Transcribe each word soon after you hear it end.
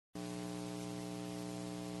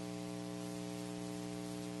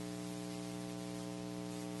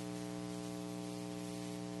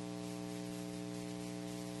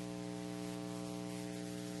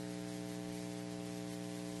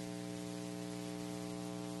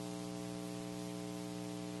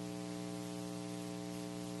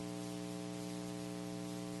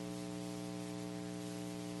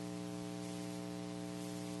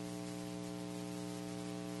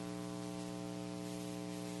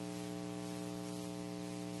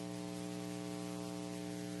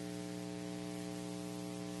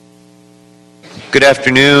Good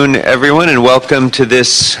afternoon, everyone, and welcome to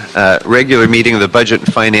this regular meeting of the Budget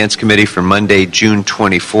and Finance Committee for Monday, June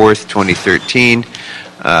 24th, 2013.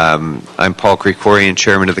 I'm Paul Krikorian,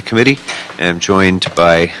 Chairman of the Committee, and I'm joined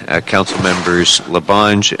by Council Members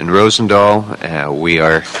LaBonge and Rosendahl. We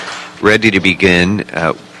are ready to begin.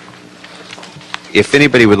 If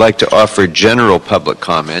anybody would like to offer general public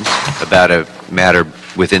comment about a matter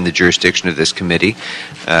within the jurisdiction of this committee,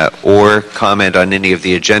 or comment on any of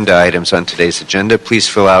the agenda items on today's agenda, please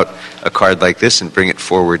fill out a card like this and bring it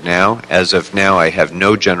forward now. As of now, I have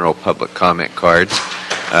no general public comment cards,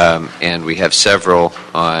 and we have several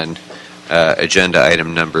on agenda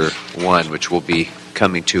item number 1, which we'll be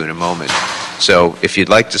coming to in a moment. So if you'd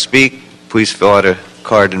like to speak, please fill out a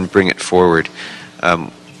card and bring it forward.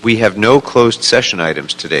 We have no closed session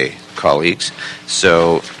items today, colleagues,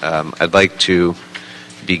 so I'd like to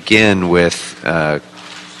begin with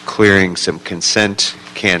clearing some consent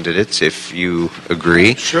candidates, if you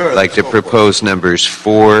agree. Sure. I'd like to propose numbers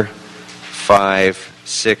 4, 5,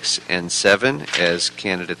 6, and 7 as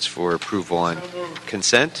candidates for approval on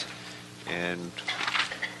consent. And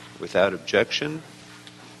without objection,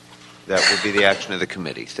 that will be the action of the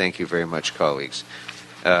committee. Thank you very much, colleagues.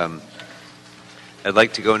 I'd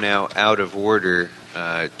like to go now out of order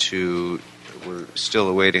we're still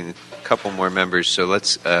awaiting a couple more members, so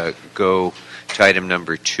let's go to item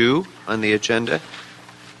number 2 on the agenda.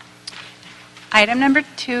 Item number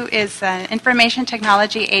 2 is an Information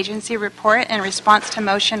Technology Agency report in response to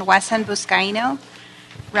motion Wesson-Buscaino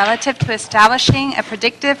relative to establishing a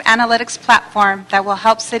predictive analytics platform that will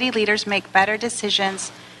help city leaders make better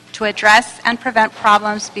decisions to address and prevent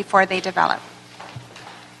problems before they develop.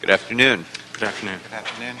 Good afternoon. Good afternoon. Good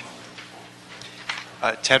afternoon.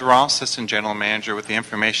 Ted Ross, Assistant General Manager with the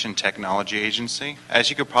Information Technology Agency. As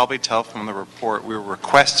you could probably tell from the report, we were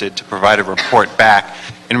requested to provide a report back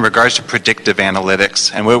in regards to predictive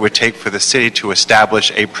analytics and what it would take for the city to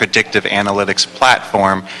establish a predictive analytics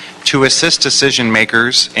platform to assist decision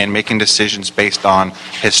makers in making decisions based on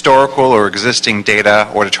historical or existing data,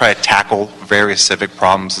 or to try to tackle various civic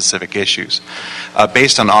problems and civic issues.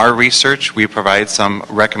 Based on our research, we provide some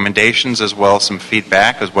recommendations as well as some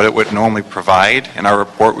feedback as what it would normally provide. In our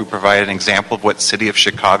report, we provide an example of what City of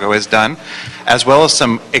Chicago has done, as well as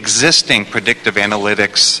some existing predictive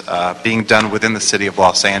analytics being done within the City of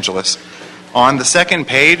Los Angeles. On the second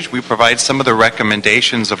page, we provide some of the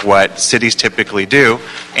recommendations of what cities typically do,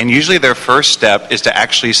 and usually their first step is to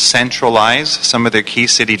actually centralize some of their key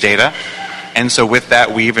city data. And so with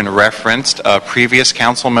that, we even referenced a previous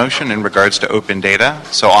council motion in regards to open data.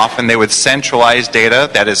 So often they would centralize data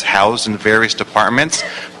that is housed in various departments,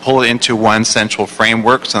 pull it into one central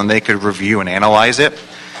framework so they could review and analyze it.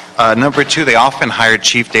 Number 2, they often hire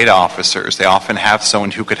chief data officers. They often have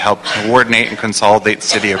someone who could help coordinate and consolidate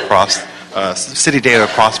city data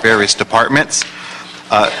across various departments.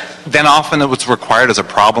 Then often what's required is a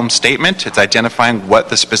problem statement. It's identifying what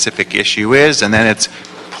the specific issue is, and then it's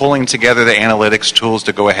pulling together the analytics tools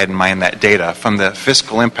to go ahead and mine that data. From the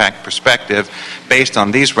fiscal impact perspective, based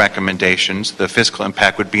on these recommendations, the fiscal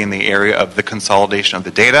impact would be in the area of the consolidation of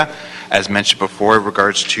the data, as mentioned before, in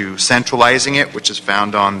regards to centralizing it, which is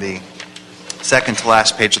found on the second to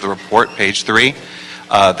last page of the report, page 3.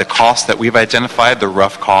 The cost that we've identified, the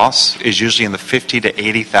rough cost, is usually in the $50,000 to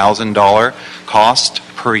 $80,000 cost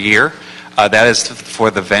per year. That is for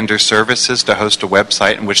the vendor services to host a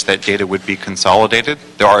website in which that data would be consolidated.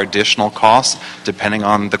 There are additional costs depending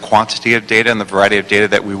on the quantity of data and the variety of data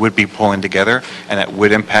that we would be pulling together, and that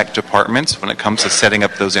would impact departments when it comes to setting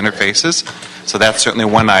up those interfaces. So that's certainly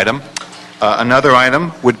one item. Another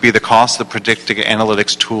item would be the cost of predictive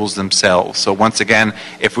analytics tools themselves. So once again,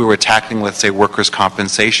 if we were tackling, let's say, workers'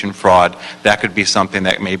 compensation fraud, that could be something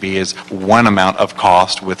that maybe is one amount of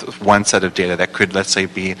cost with one set of data that could, let's say,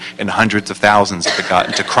 be in hundreds of thousands if it got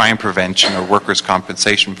into crime prevention or workers'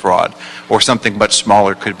 compensation fraud. Or something much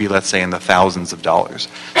smaller could be, let's say, in the thousands of dollars.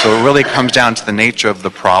 So it really comes down to the nature of the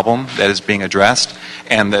problem that is being addressed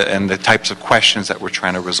and the types of questions that we're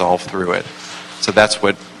trying to resolve through it. So that's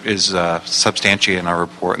what is substantiated in our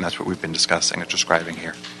report, and that's what we've been discussing and describing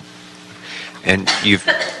here. And you've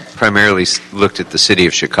primarily looked at the City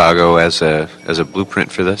of Chicago as a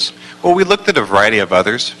blueprint for this? Well, we looked at a variety of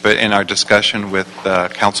others, but in our discussion with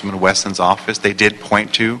Councilman Wesson's office, they did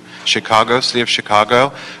point to City of Chicago,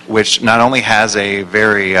 which not only has a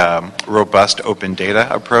very robust open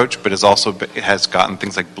data approach, but has gotten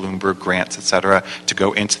things like Bloomberg grants, et cetera, to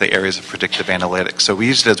go into the areas of predictive analytics. So we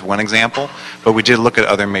used it as one example, but we did look at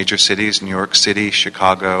other major cities, New York City,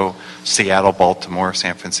 Chicago, Seattle, Baltimore,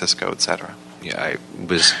 San Francisco, et cetera. Yeah, I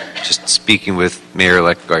was just speaking with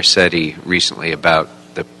Mayor-elect Garcetti recently about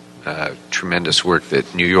tremendous work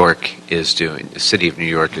that New York is doing, the city of New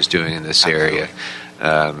York is doing in this area.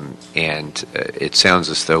 And it sounds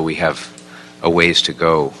as though we have a ways to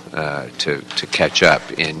go to catch up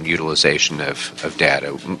in utilization of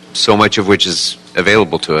data, so much of which is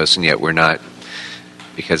available to us, and yet we're not,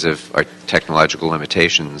 because of our technological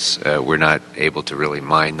limitations, we're not able to really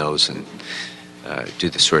mine those and do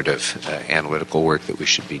the sort of analytical work that we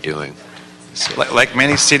should be doing. So. Like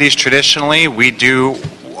many cities traditionally, we do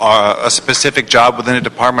a specific job within a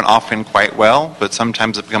department often quite well, but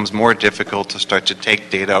sometimes it becomes more difficult to start to take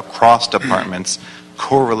data across departments,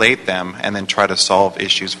 correlate them, and then try to solve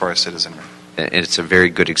issues for our citizenry. And it's a very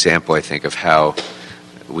good example, I think, of how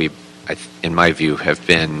we, in my view, have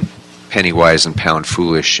been penny wise and pound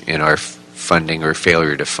foolish in our funding or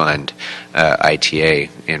failure to fund ITA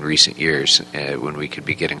in recent years, when we could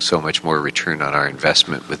be getting so much more return on our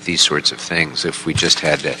investment with these sorts of things if we just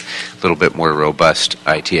had a little bit more robust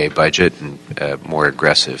ITA budget and more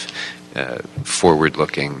aggressive,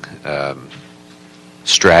 forward-looking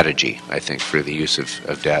strategy, I think, for the use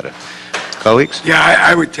of data. Colleagues? Yeah,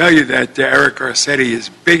 I would tell you that Eric Garcetti is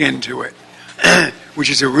big into it, which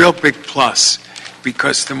is a real big plus,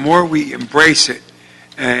 because the more we embrace it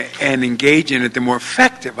and engage in it, the more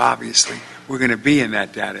effective, obviously, we're going to be in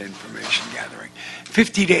that data information gathering.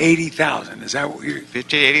 50 to 80,000, is that what you're...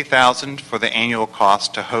 50 to 80,000 for the annual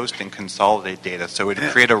cost to host and consolidate data. So it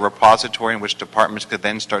would create a repository in which departments could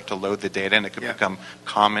then start to load the data, and it could become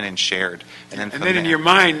common and shared. And then in your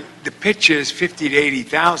mind, the pitch is 50 to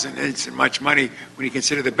 80,000 isn't much money when you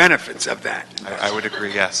consider the benefits of that. I would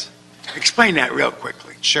agree, yes. Explain that real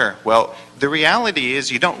quickly. Sure. Well, the reality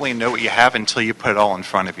is you don't really know what you have until you put it all in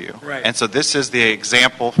front of you. Right. And so this is the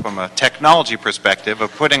example from a technology perspective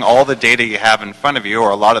of putting all the data you have in front of you, or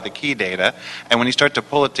a lot of the key data, and when you start to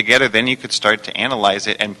pull it together, then you could start to analyze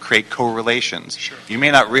it and create correlations. Sure. You may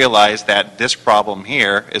not realize that this problem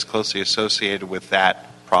here is closely associated with that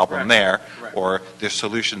problem there, or there's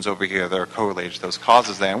solutions over here that are correlated to those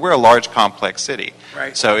causes there. And we're a large, complex city.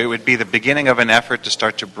 Right. So it would be the beginning of an effort to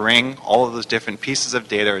start to bring all of those different pieces of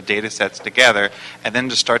data or data sets together, and then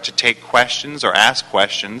to start to take questions or ask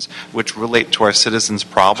questions which relate to our citizens'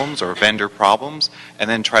 problems or vendor problems, and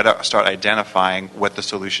then try to start identifying what the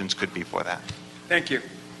solutions could be for that. Thank you.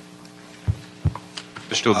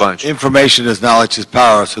 Mr. LaBonge. Information is knowledge is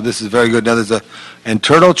power, so this is very good. Now, there's an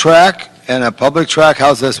internal track and a public track.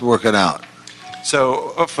 How's this working out?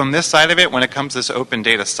 So from this side of it, when it comes to this open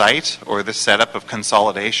data site or this setup of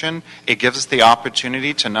consolidation, it gives us the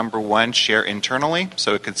opportunity to, number one, share internally.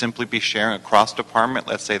 So it could simply be sharing across department.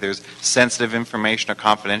 Let's say there's sensitive information or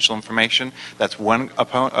confidential information. That's one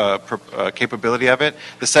capability of it.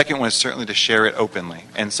 The second one is certainly to share it openly.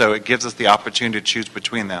 And so it gives us the opportunity to choose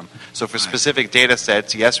between them. So for specific data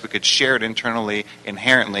sets, yes, we could share it internally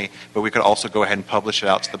inherently, but we could also go ahead and publish it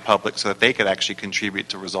out to the public so that they could actually contribute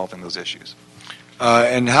to resolving those issues.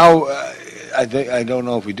 And how, I don't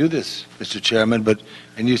know if we do this, Mr. Chairman,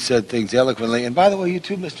 and you said things eloquently. And by the way, you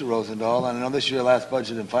too, Mr. Rosendahl. I know this is your last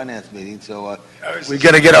budget and finance meeting, so we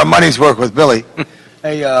got to get our money's worth with Billy.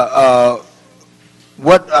 Hey,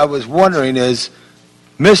 what I was wondering is,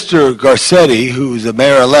 Mr. Garcetti, who's the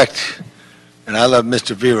mayor-elect, and I love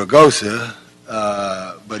Mr. Villaraigosa,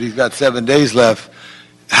 but he's got 7 days left.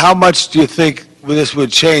 How much do you think this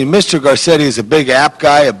would change? Mr. Garcetti is a big app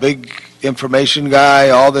guy, a big information guy,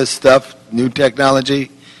 all this stuff, new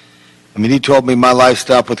technology. I mean, he told me my life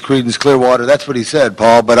stopped with Creedence Clearwater. That's what he said,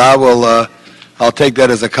 Paul, but I'll take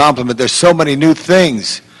that as a compliment. There's so many new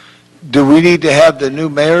things. Do we need to have the new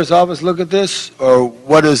mayor's office look at this, or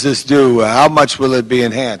what does this do? How much will it be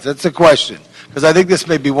enhanced? That's the question, because I think this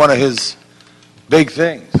may be one of his big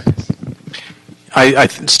things.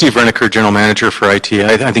 Steve Reniker, General Manager for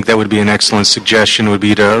ITA, I think that would be an excellent suggestion, would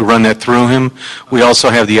be to run that through him. We also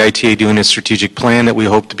have the ITA doing a strategic plan that we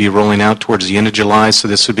hope to be rolling out towards the end of July, so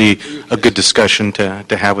this would be a good discussion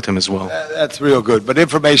to have with him as well. That's real good. But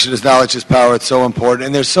information is knowledge is power. It's so important.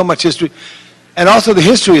 And there's so much history. And also the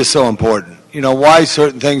history is so important. You know, why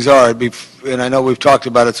certain things are. And I know we've talked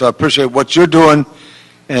about it, so I appreciate what you're doing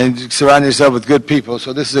and surround yourself with good people.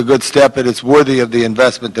 So this is a good step, and it's worthy of the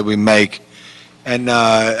investment that we make. And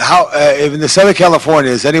in the Southern California,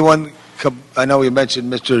 is anyone, I know we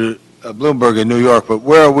mentioned Mr. Bloomberg in New York, but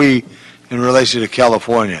where are we in relation to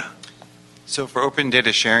California? So for open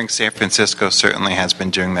data sharing, San Francisco certainly has been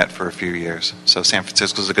doing that for a few years. So San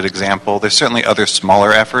Francisco is a good example. There's certainly other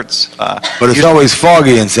smaller efforts. But it's always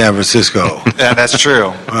foggy in San Francisco. Yeah, that's true.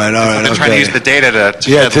 All right, We're trying to use the data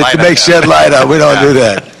to shed light on. We don't do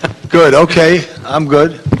that. Good, okay, I'm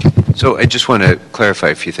good. So I just want to clarify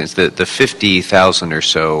a few things. The 50,000 or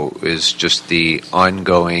so is just the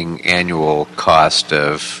ongoing annual cost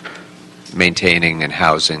of maintaining and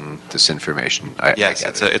housing this information. Yes,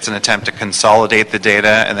 it's an attempt to consolidate the data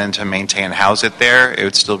and then to maintain and house it there. It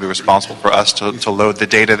would still be responsible for us to load the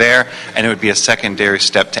data there, and it would be a secondary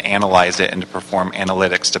step to analyze it and to perform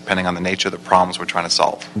analytics depending on the nature of the problems we're trying to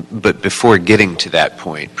solve. But before getting to that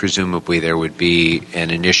point, presumably there would be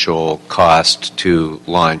an initial cost to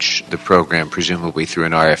launch the program, presumably through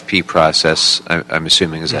an RFP process. I'm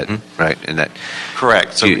assuming, is that right? And that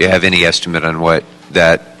Correct. Do you have any estimate on what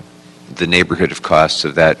the neighborhood of costs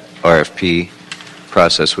of that RFP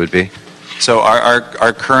process would be? So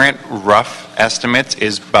our current rough estimates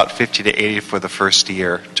is about 50 to 80 for the first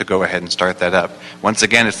year to go ahead and start that up. Once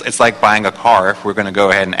again, it's like buying a car. If we're going to go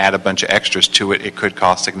ahead and add a bunch of extras to it, it could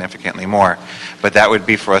cost significantly more. But that would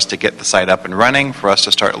be for us to get the site up and running, for us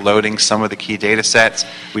to start loading some of the key data sets.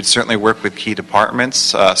 We'd certainly work with key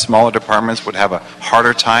departments. Smaller departments would have a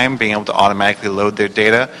harder time being able to automatically load their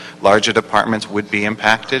data. Larger departments would be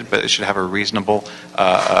impacted, but it should have a reasonable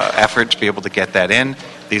effort to be able to get that in.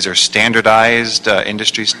 These are standardized,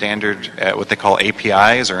 industry standard, what they call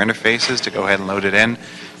APIs or interfaces to go ahead and load it in.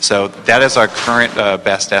 So that is our current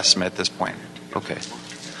best estimate at this point. Okay.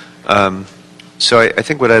 So I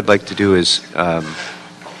think what I'd like to do is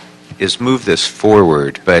move this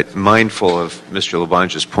forward, but mindful of Mr.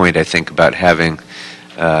 Labange's point, I think, about having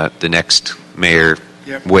the next mayor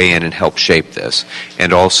weigh in and help shape this,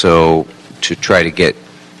 and also to try to get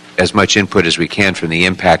as much input as we can from the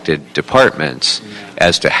impacted departments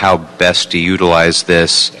as to how best to utilize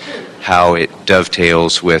this, how it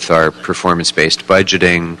dovetails with our performance-based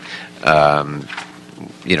budgeting,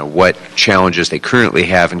 what challenges they currently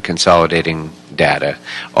have in consolidating data,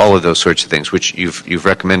 all of those sorts of things, which you've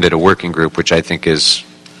recommended a working group, which I think is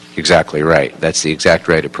exactly right. That's the exact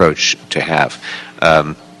right approach to have.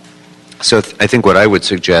 So I think what I would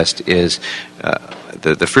suggest is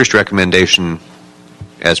the first recommendation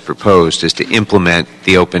as proposed is to implement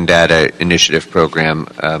the Open Data Initiative program.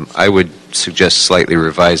 I would suggest slightly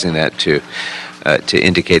revising that to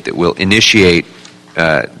indicate that we'll initiate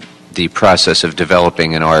the process of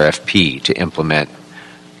developing an RFP to implement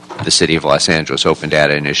the City of Los Angeles Open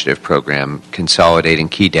Data Initiative program, consolidating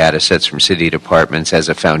key data sets from city departments as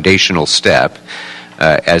a foundational step,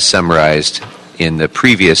 as summarized in the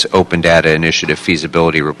previous Open Data Initiative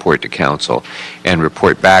feasibility report to Council, and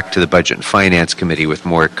report back to the Budget and Finance Committee with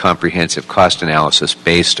more comprehensive cost analysis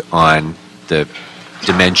based on the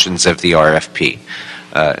dimensions of the RFP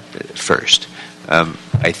first.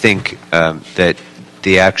 I think that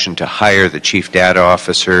the action to hire the Chief Data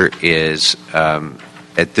Officer is,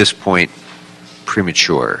 at this point,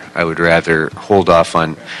 premature. I would rather hold off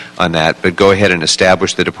on that, but go ahead and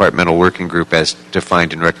establish the departmental working group as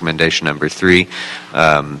defined in recommendation number 3,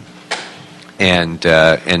 and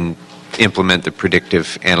implement the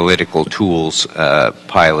predictive analytical tools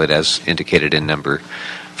pilot as indicated in number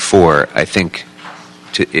 4. I think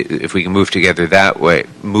if we can move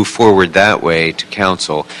forward that way to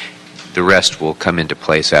council, the rest will come into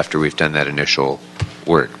place after we've done that initial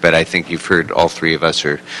work. But I think you've heard all three of us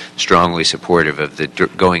are strongly supportive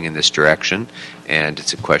of going in this direction, and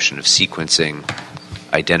it's a question of sequencing,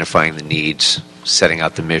 identifying the needs, setting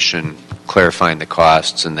out the mission, clarifying the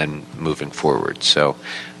costs, and then moving forward. So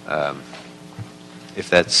if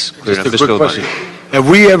that's clear enough. Just a quick question. Have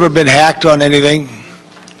we ever been hacked on anything?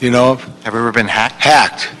 Do you know? Have we ever been hacked?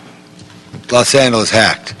 Hacked. Los Angeles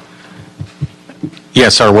hacked.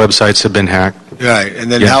 Yes, our websites have been hacked. Right, and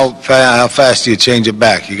then Yes. how fast do you change it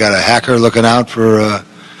back? You got a hacker looking out for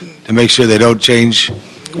to make sure they don't change.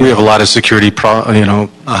 We have a lot of security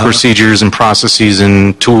procedures and processes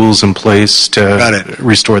and tools in place Got to it.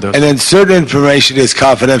 restore those. And then certain information is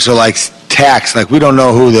confidential, like tax. Like we don't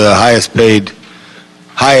know who the highest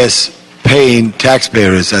paying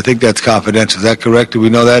taxpayer is. I think that's confidential. Is that correct? Do we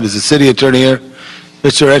know that? Is the city attorney here?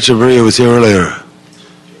 Mr. Echeverria was here earlier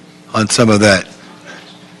on some of that.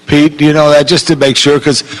 Pete, do you know that? Just to make sure,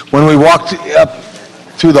 because when we walked up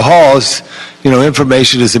through the halls,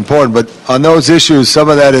 information is important. But on those issues, some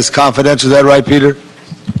of that is confidential. Is that right, Peter?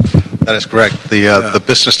 That is correct. The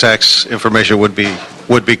business tax information would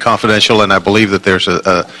be confidential, and I believe that there's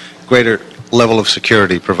a greater level of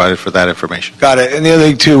security provided for that information. Got it. And the other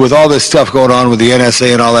thing, too, with all this stuff going on with the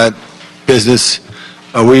NSA and all that business,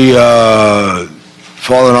 are we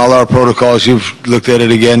following all our protocols? You've looked at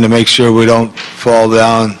it again to make sure we don't fall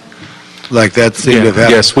down like that seemed to have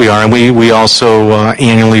happened? Yes, we are. And we also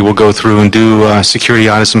annually will go through and do security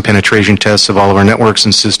audits and penetration tests of all of our networks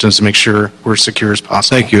and systems to make sure we're as secure as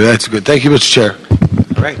possible. Thank you. That's good. Thank you, Mr. Chair.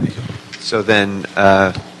 All right. So then,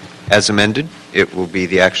 as amended, it will be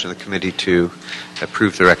the action of the committee to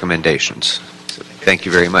approve the recommendations. So thank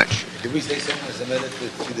you very much. Did we say something as amended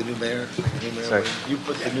to the new mayor? Sorry. You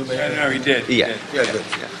put the new mayor? No, he did. Yeah. Yeah, good.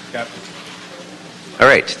 Yep. All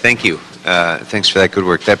right, thank you. Thanks for that good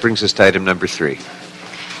work. That brings us to item number 3.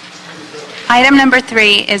 Item number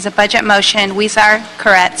 3 is a budget motion, Weezar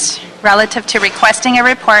Koretz, relative to requesting a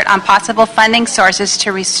report on possible funding sources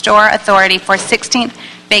to restore authority for 16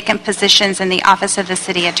 vacant positions in the Office of the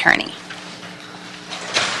City Attorney.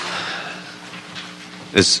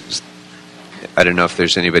 I don't know if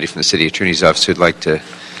there's anybody from the City Attorney's Office who'd like to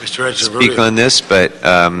Mr. speak on this, but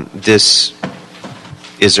this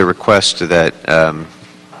is a request that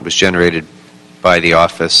was generated by the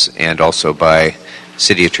office and also by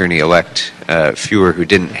City Attorney-elect Feuer, who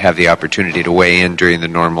didn't have the opportunity to weigh in during the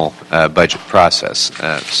normal budget process.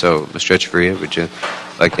 So, Mr. Echeverria, would you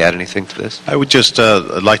like to add anything to this? I would just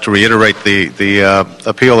like to reiterate the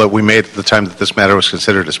appeal that we made at the time that this matter was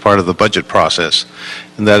considered as part of the budget process,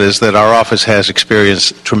 and that is that our office has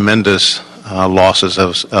experienced tremendous losses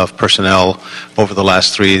of personnel over the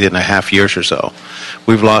last 3.5 years or so.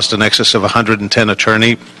 We've lost in excess of 110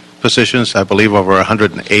 attorney positions, I believe over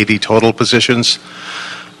 180 total positions.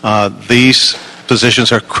 These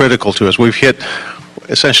positions are critical to us. We've hit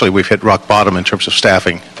rock bottom in terms of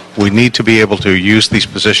staffing. We need to be able to use these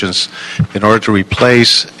positions in order to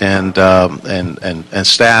replace and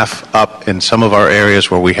staff up in some of our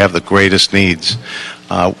areas where we have the greatest needs.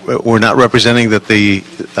 We're not representing that the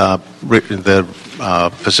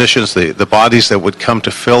positions, the bodies that would come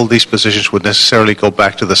to fill these positions would necessarily go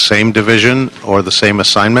back to the same division or the same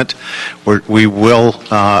assignment. We will,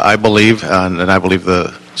 I believe, and I believe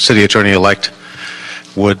the City Attorney-elect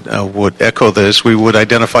would echo this, we would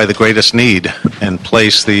identify the greatest need and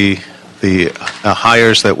place the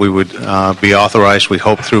hires that we would be authorized, we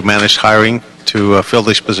hope, through managed hiring to fill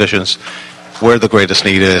these positions where the greatest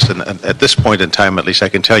need is. And at this point in time, at least, I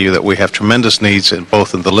can tell you that we have tremendous needs in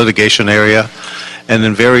both in the litigation area and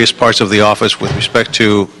in various parts of the office with respect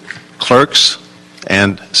to clerks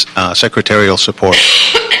and secretarial support.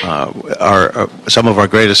 Some of our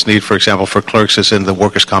greatest need, for example, for clerks is in the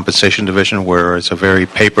workers' compensation division, where it's a very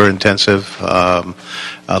paper-intensive,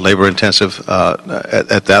 labor-intensive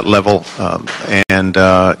at that level, and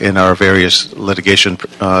in our various litigation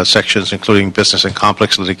sections, including business and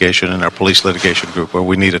complex litigation and our police litigation group, where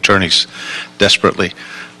we need attorneys desperately.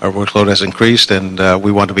 Our workload has increased, and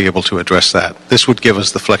we want to be able to address that. This would give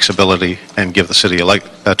us the flexibility and give the city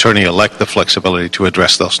attorney-elect the flexibility to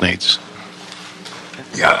address those needs.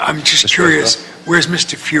 Yeah, I'm just curious, where's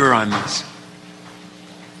Mr. Feuer on this?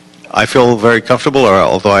 I feel very comfortable,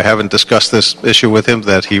 although I haven't discussed this issue with him,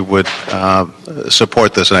 that he would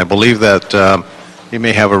support this. And I believe that he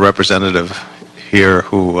may have a representative here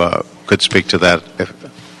who could speak to that.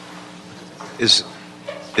 Is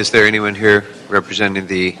there anyone here representing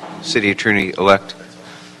the City Attorney-elect?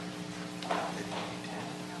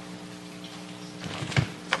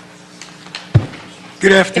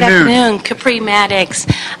 Good afternoon. Good afternoon. Capri Maddox.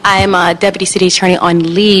 I'm a Deputy City Attorney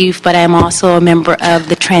on leave, but I'm also a member of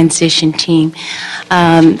the transition team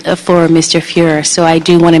for Mr. Feuer. So I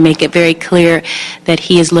do want to make it very clear that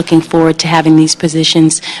he is looking forward to having these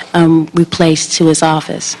positions replaced to his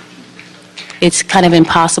office. It's kind of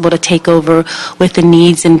impossible to take over with the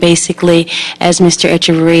needs, and basically, as Mr.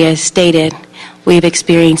 Echeverria stated, we've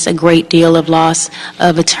experienced a great deal of loss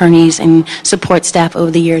of attorneys and support staff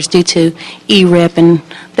over the years due to ERIP and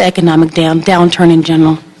the economic downturn in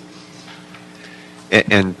general.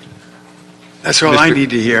 And that's all I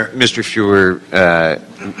need to hear. Mr. Feuer,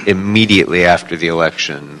 immediately after the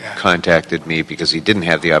election, contacted me because he didn't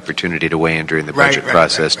have the opportunity to weigh in during the budget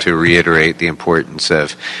process to reiterate the importance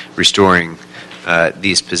of restoring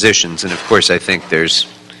these positions. And of course, I think there's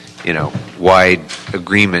wide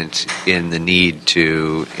agreement in the need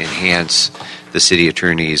to enhance the city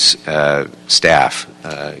attorney's staff,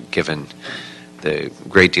 given the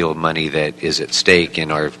great deal of money that is at stake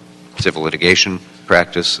in our civil litigation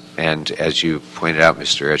practice, and as you pointed out,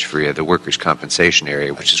 Mr. Echeverria, the workers' compensation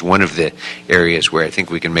area, which is one of the areas where I think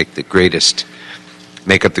we can make up the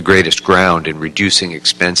greatest ground in reducing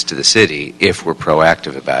expense to the city if we're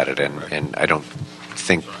proactive about it. And I don't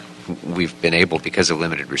think we've been able, because of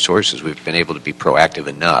limited resources, we've been able to be proactive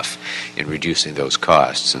enough in reducing those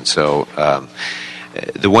costs. And so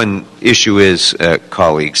the one issue is,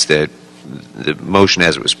 colleagues, that the motion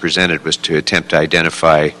as it was presented was to attempt to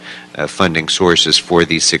identify funding sources for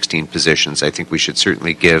these 16 positions. I think we should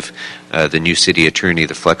certainly give the new city attorney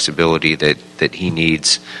the flexibility that he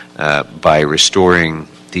needs by restoring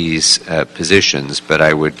these positions, but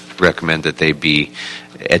I would recommend that they be,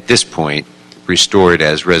 at this point, restored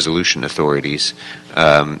as resolution authorities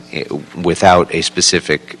without a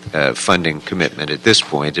specific funding commitment at this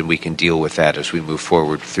point, and we can deal with that as we move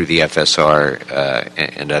forward through the FSR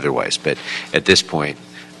and otherwise. But at this point,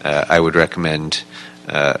 I would recommend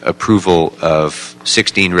approval of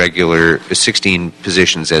 16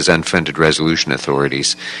 positions as unfunded resolution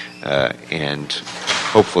authorities, and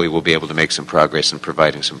hopefully we'll be able to make some progress in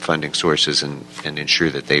providing some funding sources and ensure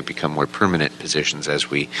that they become more permanent positions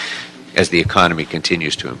as the economy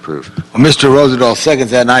continues to improve. Well, Mr. Rosendahl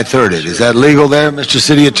seconds that, and I third it. Is that legal there, Mr.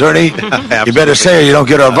 City Attorney? You better say or you don't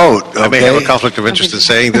get our vote. Okay? I may have a conflict of interest in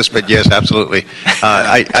saying this, but yes, absolutely.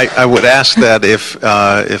 I would ask that if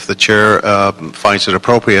the chair finds it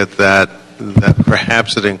appropriate, that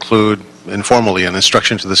perhaps it include informally an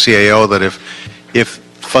instruction to the CAO that if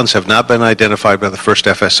funds have not been identified by the first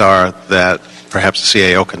FSR, that perhaps the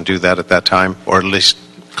CAO can do that at that time, or at least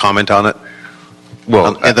comment on it.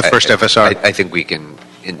 Well, in the first FSR? I think we can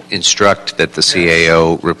instruct that the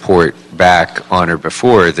CAO report back on or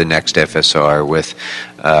before the next FSR with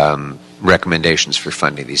recommendations for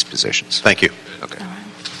funding these positions. Thank you. Okay.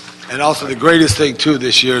 And also, the greatest thing, too,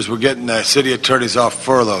 this year is we're getting city attorneys off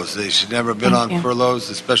furloughs. They should never have been on furloughs,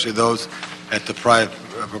 especially those at the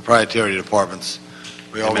proprietary departments.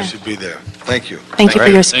 We always should be there. Thank you. Thank you for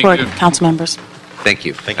your support, council members. Thank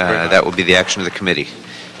you. Thank you very much. That will be the action of the committee.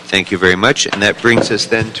 Thank you very much. And that brings us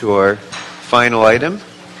then to our final item,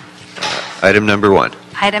 item number 1.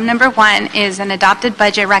 Item number 1 is an adopted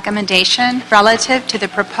budget recommendation relative to the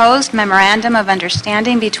proposed memorandum of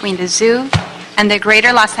understanding between the zoo and the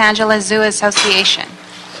Greater Los Angeles Zoo Association,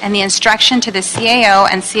 and the instruction to the CAO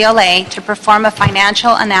and CLA to perform a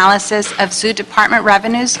financial analysis of zoo department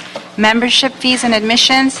revenues, membership fees and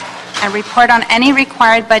admissions, and report on any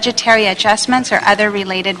required budgetary adjustments or other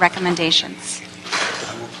related recommendations.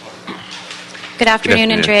 Good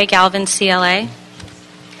afternoon, Andrea Galvin, CLA.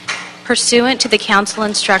 Pursuant to the council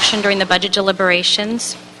instruction during the budget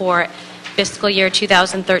deliberations for fiscal year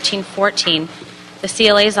 2013-14, the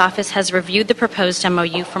CLA's office has reviewed the proposed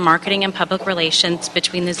MOU for marketing and public relations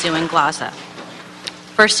between the zoo and GLAZA.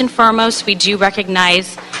 First and foremost, we do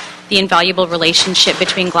recognize the invaluable relationship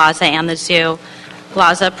between GLAZA and the zoo.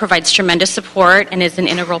 GLAZA provides tremendous support and is an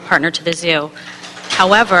integral partner to the zoo.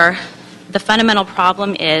 However, the fundamental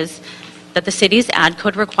problem is that the city's ad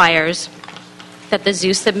code requires that the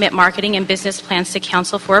zoo submit marketing and business plans to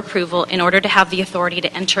council for approval in order to have the authority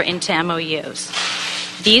to enter into MOUs.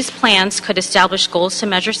 These plans could establish goals to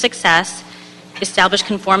measure success, establish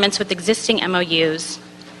conformance with existing MOUs,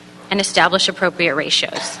 and establish appropriate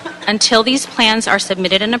ratios. Until these plans are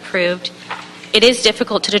submitted and approved, it is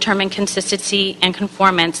difficult to determine consistency and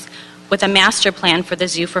conformance with a master plan for the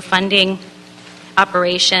zoo for funding,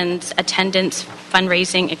 operations, attendance,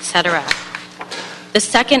 fundraising, etc. The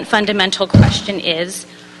second fundamental question is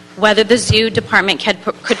whether the zoo department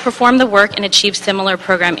could perform the work and achieve similar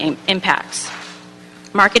program impacts.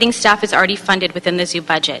 Marketing staff is already funded within the zoo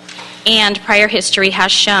budget, and prior history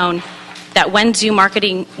has shown that when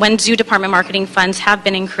zoo department marketing funds have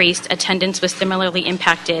been increased, attendance was similarly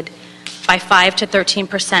impacted by 5 to 13%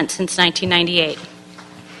 since 1998.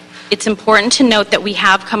 It's important to note that we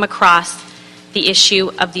have come across the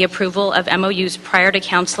issue of the approval of MOUs prior to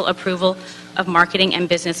council approval of marketing and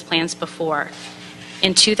business plans before.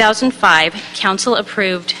 In 2005, council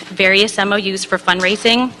approved various MOUs for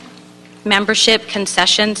fundraising, membership,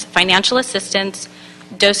 concessions, financial assistance,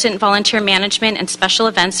 docent volunteer management, and special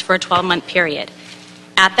events for a 12-month period.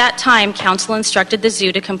 At that time, council instructed the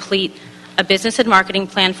zoo to complete a business and marketing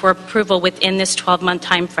plan for approval within this 12-month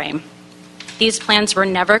time frame. These plans were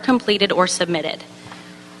never completed or submitted.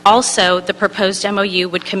 Also, the proposed MOU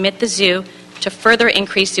would commit the zoo to further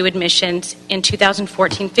increase zoo admissions in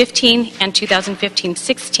 2014-15 and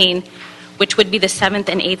 2015-16, which would be the 7th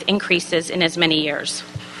and 8th increases in as many years.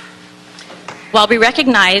 While we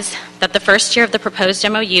recognize that the first year of the proposed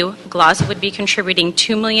MOU, GLAZA would be contributing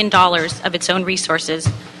 $2 million of its own resources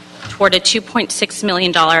toward a $2.6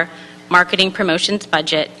 million marketing promotions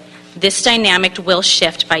budget, this dynamic will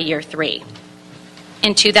shift by year 3.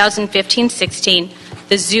 In 2015-16,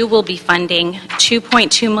 the zoo will be funding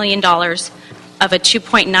 $2.2 million of a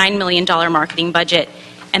 $2.9 million marketing budget,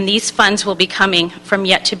 and these funds will be coming from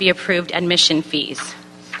yet-to-be-approved admission fees.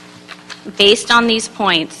 Based on these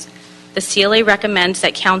points, the CLA recommends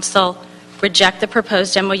that council reject the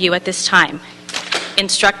proposed MOU at this time,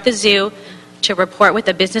 instruct the zoo to report with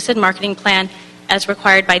a business and marketing plan as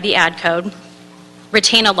required by the ad code,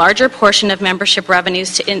 retain a larger portion of membership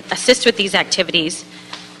revenues to assist with these activities,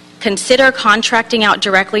 consider contracting out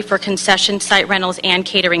directly for concession, site rentals, and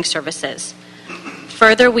catering services.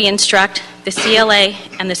 Further, we instruct the CLA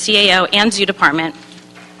and the CAO and Zoo Department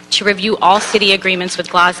to review all city agreements with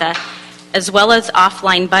GLAZA, as well as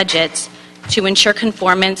offline budgets, to ensure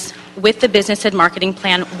conformance with the business and marketing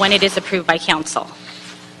plan when it is approved by council.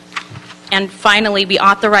 And finally, we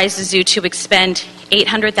authorize the zoo to expend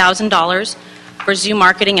 $800,000 for zoo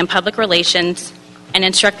marketing and public relations, and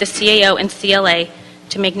instruct the CAO and CLA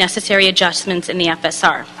to make necessary adjustments in the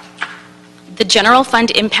FSR. The general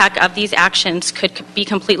fund impact of these actions could be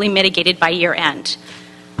completely mitigated by year end.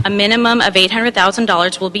 A minimum of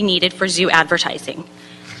 $800,000 will be needed for zoo advertising.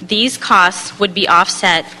 These costs would be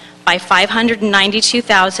offset by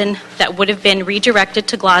 $592,000 that would have been redirected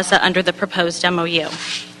to GLAZA under the proposed MOU.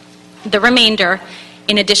 The remainder,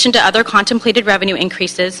 in addition to other contemplated revenue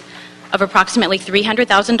increases of approximately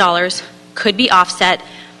 $300,000, could be offset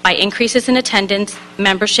by increases in attendance,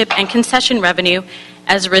 membership, and concession revenue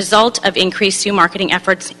as a result of increased zoo marketing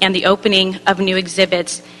efforts and the opening of new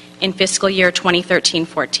exhibits in fiscal year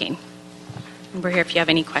 2013-14. We're here if you have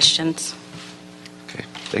any questions. Okay,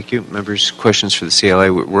 thank you. Members, questions for the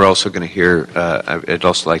CLA? We're also going to hear, I'd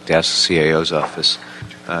also like to ask the CAO's office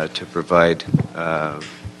to provide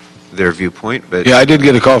their viewpoint. But yeah, I did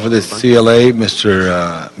get a call for this CLA,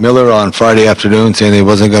 Mr. Miller, on Friday afternoon saying he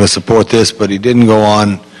wasn't going to support this, but he didn't go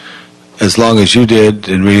on as long as you did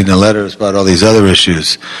in reading the letters about all these other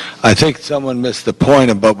issues. I think someone missed the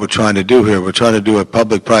point of what we're trying to do here. We're trying to do a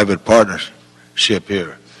public-private partnership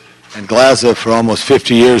here. And GLAZA, for almost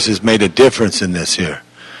 50 years, has made a difference in this here.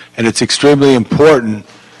 And it's extremely important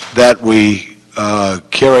that we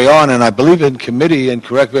carry on. And I believe in committee, and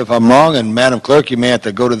correct me if I'm wrong, and Madam Clerk, you may have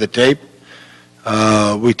to go to the tape.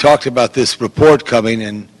 We talked about this report coming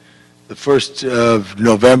in the 1st of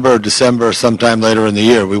November or December or sometime later in the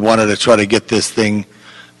year. We wanted to try to get this thing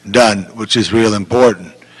done, which is real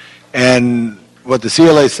important. And what the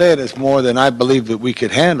CLA is saying is more than I believe that we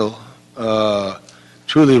could handle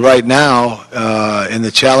truly right now in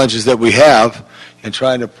the challenges that we have in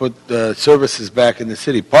trying to put the services back in the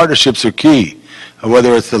city. Partnerships are key.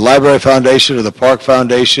 Whether it's the Library Foundation or the Park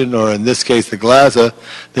Foundation or in this case the GLAZA,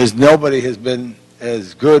 there's nobody has been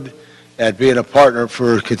as good at being a partner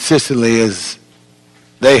for consistently as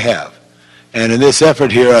they have. And in this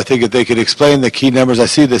effort here, I think if they could explain the key numbers, I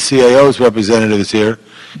see the CAO's representatives here,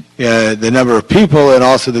 the number of people, and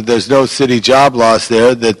also that there's no city job loss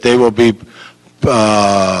there, that they will be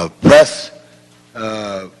press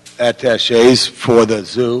attaches for the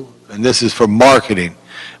zoo, and this is for marketing.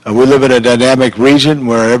 We live in a dynamic region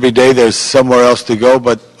where every day there's somewhere else to go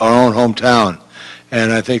but our own hometown.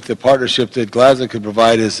 And I think the partnership that GLAZA could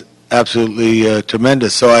provide is absolutely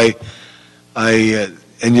tremendous. So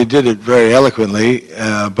and you did it very eloquently,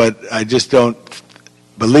 but I just don't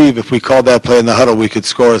believe if we called that play in the huddle, we could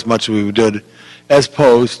score as much as we did, as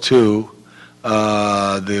opposed to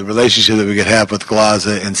the relationship that we could have with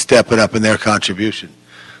GLAZA and step it up in their contribution.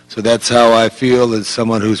 So that's how I feel as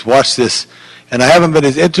someone who's watched this. And I haven't been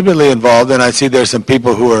as intimately involved, and I see there's some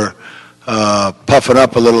people who are puffing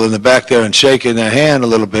up a little in the back there and shaking their hand a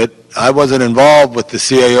little bit. I wasn't involved with the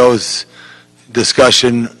CAO's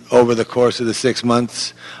discussion over the course of the 6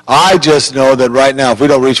 months. I just know that right now, if we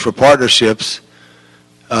don't reach for partnerships,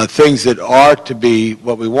 things that are to be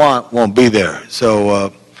what we want won't be there.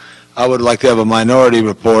 So I would like to have a minority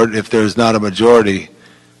report, if there's not a majority,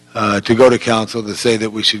 to go to council to say that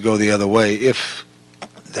we should go the other way, if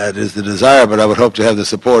that is the desire. But I would hope to have the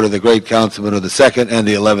support of the great councilman of the 2nd and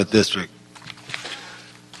the 11th District.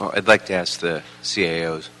 Well, I'd like to ask the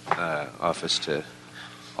CAO's office to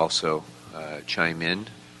also chime in,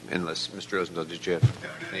 unless, Mr. Rosendahl, did you have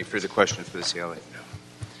any further questions for the CLA?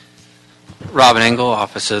 Robin Engel,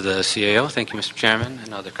 Office of the CAO. Thank you, Mr. Chairman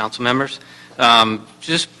and other council members.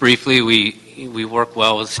 Just briefly, we work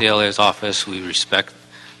well with CLA's office. We respect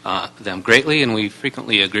them greatly, and we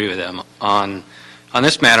frequently agree with them. On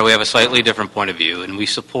this matter, we have a slightly different point of view, and we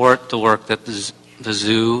support the work that the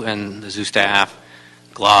zoo and the zoo staff,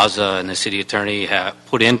 GLAZA, and the city attorney have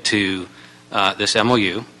put into this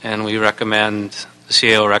MOU, and we recommend, the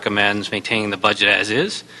CAO recommends maintaining the budget as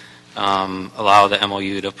is, allow the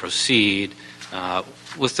MOU to proceed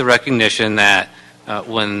with the recognition that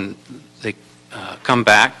when they come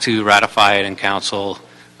back to ratify it in council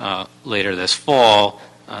later this fall,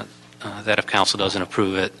 that if council doesn't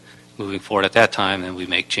approve it moving forward at that time, then we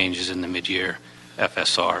make changes in the mid-year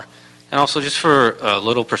FSR. And also, just for a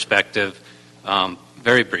little perspective,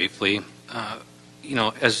 very briefly,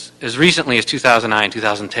 as recently as 2009,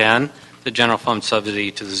 2010, the general fund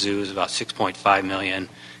subsidy to the zoo is about $6.5 million.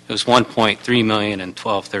 It was $1.3 million in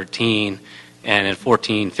 12-13, and in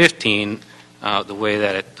 14-15, the way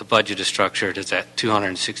that the budget is structured is at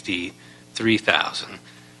 $260 $3,000.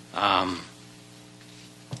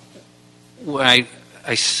 I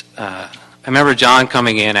remember John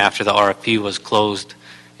coming in after the RFP was closed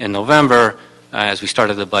in November as we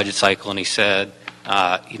started the budget cycle, and he said,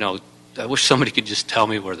 I wish somebody could just tell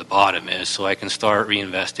me where the bottom is so I can start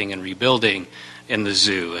reinvesting and rebuilding in the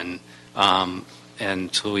zoo.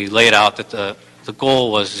 And so we laid out that the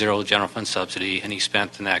goal was zero general fund subsidy, and he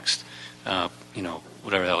spent the next,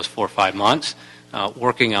 whatever that was, 4 or 5 months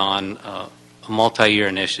working on a multi-year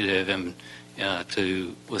initiative and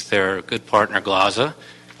with their good partner Glaza.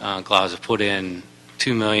 Glaza put in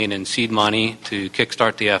 $2 million in seed money to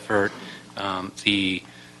kickstart the effort. The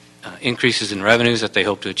increases in revenues that they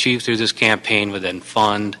hope to achieve through this campaign would then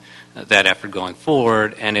fund that effort going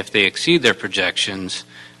forward, and if they exceed their projections,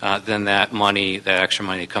 then that extra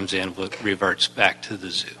money that comes in reverts back to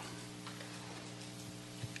the zoo.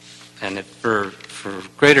 And for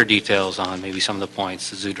greater details on maybe some of the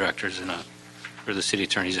points, the zoo director or the city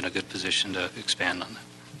attorney is in a good position to expand on that.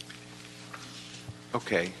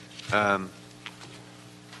 Okay. Mr.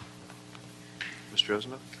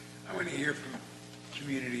 Rosenbaum? I want to hear from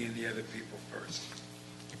community and the other people first.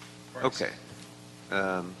 Okay.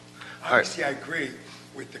 Obviously, I agree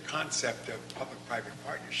with the concept of public-private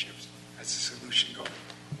partnerships as a solution going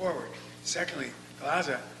forward. Secondly,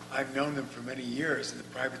 Glaza, I've known them for many years in the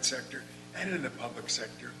private sector and in the public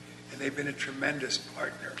sector, and they've been a tremendous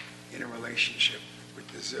partner in a relationship with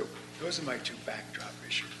the zoo. Those are my two backdrop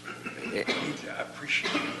issues. We need to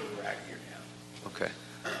appreciate where we're at here now. Okay.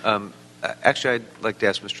 Actually, I'd like to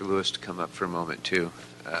ask Mr. Lewis to come up for a moment, too,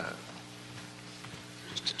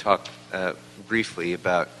 just to talk briefly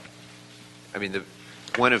about,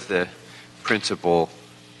 one of the principal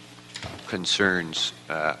concerns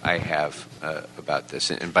I have about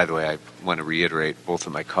this, and by the way, I want to reiterate both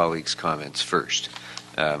of my colleagues' comments first.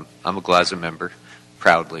 I'm a Glaza member,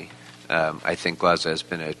 proudly. I think Glaza has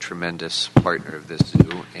been a tremendous partner of this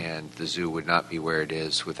zoo, and the zoo would not be where it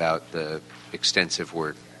is without the extensive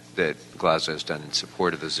work that Glaza has done in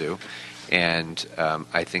support of the zoo. And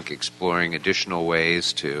I think exploring additional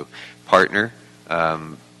ways to partner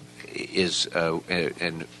is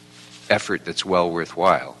an effort that's well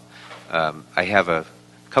worthwhile. I have a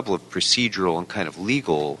couple of procedural and kind of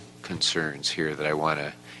legal concerns here that I want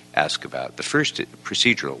to ask about. The first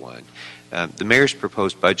procedural one, the mayor's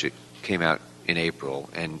proposed budget came out in April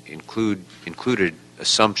and included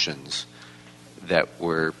assumptions that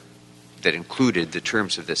included the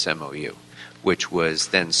terms of this MOU, which was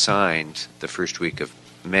then signed the first week of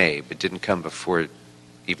May, but didn't come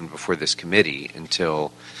even before this committee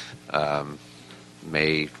until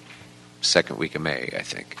second week of May, I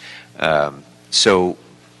think. So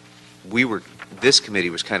this committee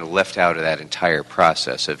was kind of left out of that entire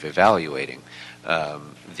process of evaluating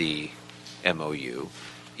the MOU,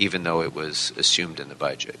 even though it was assumed in the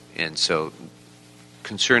budget. And so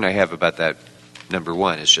concern I have about that, number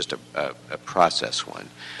one, is just a process one.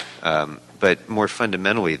 But more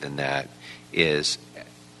fundamentally than that is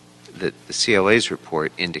that the CLA's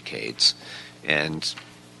report indicates, and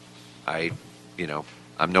I'm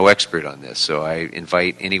no expert on this, so I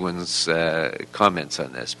invite anyone's comments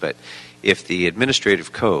on this, but if the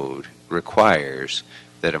administrative code requires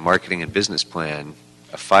that a marketing and business plan,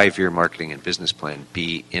 a 5-year marketing and business plan,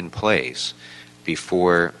 be in place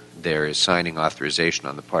before there is signing authorization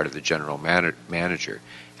on the part of the general manager,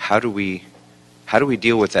 how do we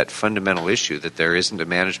deal with that fundamental issue that there isn't a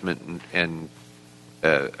management and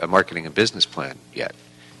a marketing and business plan yet?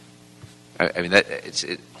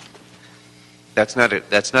 That's not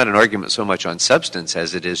an argument so much on substance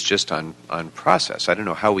as it is just on process. I don't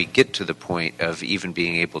know how we get to the point of even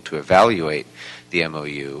being able to evaluate the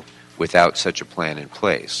MOU without such a plan in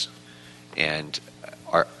place. And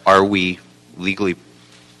are we legally,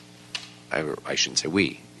 I shouldn't say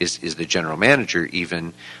we, is the general manager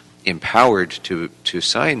even empowered to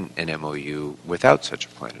sign an MOU without such a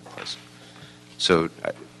plan in place? So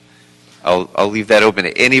I'll leave that open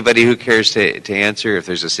to anybody who cares to answer. If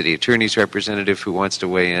there's a city attorney's representative who wants to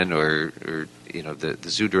weigh in, or the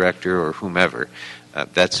zoo director or whomever,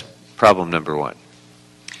 that's problem number one.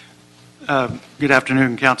 Good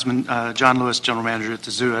afternoon, Councilman. John Lewis, General Manager at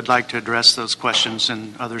the zoo. I'd like to address those questions,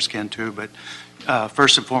 and others can too, but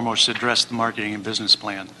first and foremost, address the marketing and business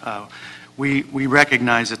plan. We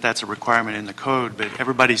recognize that that's a requirement in the code, but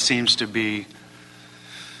everybody seems to be,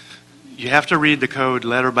 you have to read the code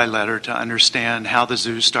letter by letter to understand how the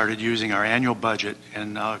zoo started using our annual budget,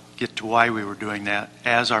 and I'll get to why we were doing that,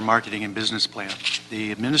 as our marketing and business plan.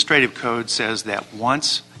 The administrative code says that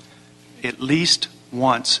at least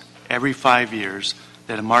once every 5 years,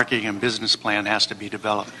 that a marketing and business plan has to be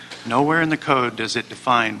developed. Nowhere in the code does it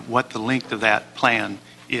define what the length of that plan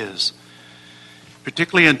is.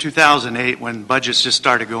 Particularly in 2008, when budgets just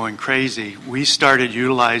started going crazy, we started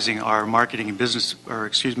utilizing our marketing and business,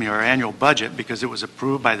 our annual budget, because it was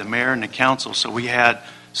approved by the mayor and the council. So we had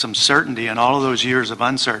some certainty in all of those years of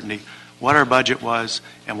uncertainty, what our budget was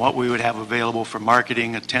and what we would have available for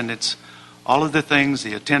marketing, attendance, all of the things,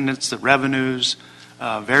 the attendance, the revenues,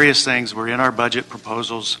 various things were in our budget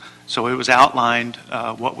proposals. So it was outlined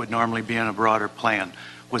what would normally be in a broader plan.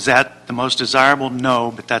 Was that the most desirable?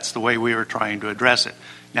 No, but that's the way we were trying to address it.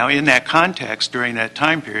 Now, in that context, during that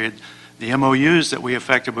time period, the MOUs that we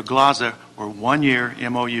effected with GLAZA were one-year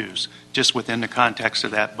MOUs, just within the context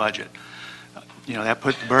of that budget. That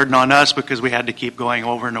put the burden on us because we had to keep going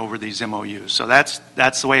over and over these MOUs. So that's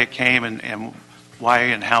the way it came, and why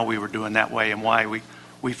and how we were doing that way, and why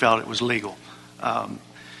we felt it was legal.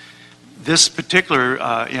 This particular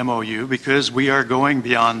MOU, because we are going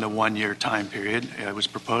beyond the one-year time period, it was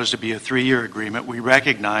proposed to be a 3-year agreement. We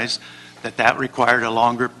recognized that required a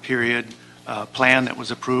longer period plan that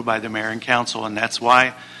was approved by the mayor and council, and that's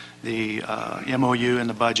why the MOU in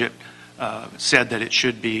the budget said that it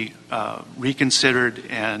should be reconsidered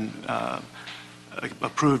and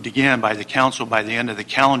approved again by the council by the end of the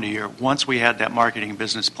calendar year once we had that marketing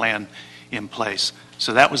business plan in place.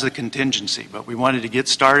 So that was the contingency, but we wanted to get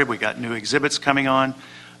started. We got new exhibits coming on.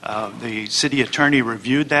 The city attorney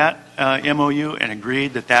reviewed that MOU and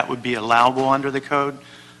agreed that would be allowable under the code.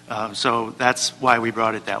 So that's why we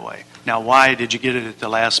brought it that way. Now, why did you get it at the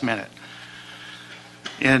last minute?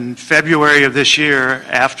 In February of this year,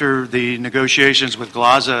 after the negotiations with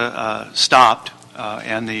GLAZA stopped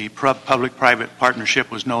and the public-private partnership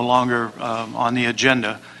was no longer on the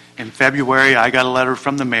agenda, in February I got a letter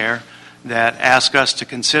from the mayor that asked us to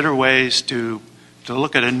consider ways to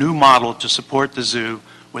look at a new model to support the zoo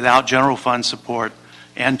without general fund support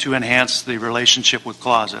and to enhance the relationship with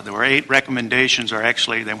GLAZA. There were 8 recommendations, or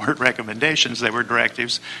actually they weren't recommendations, they were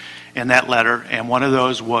directives in that letter, and one of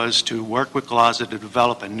those was to work with GLAZA to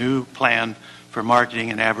develop a new plan for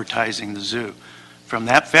marketing and advertising the zoo. From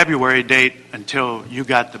that February date until you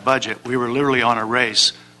got the budget, we were literally on a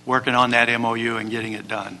race working on that MOU and getting it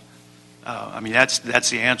done. That's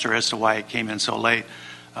the answer as to why it came in so late.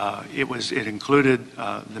 It included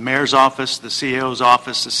the mayor's office, the CEO's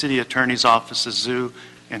office, the city attorney's office, the zoo,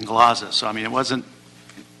 and GLAZA. So it wasn't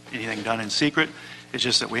anything done in secret. It's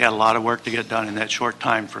just that we had a lot of work to get done in that short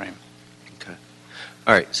time frame. Okay.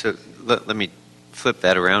 All right. So let me flip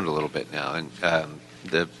that around a little bit now. And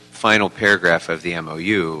the final paragraph of the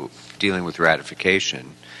MOU dealing with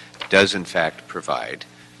ratification does in fact provide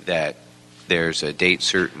that there's a date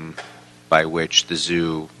certain by which the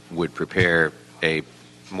zoo would prepare a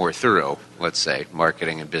more thorough, let's say,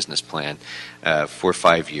 marketing and business plan for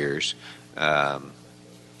 5 years.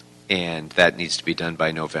 And that needs to be done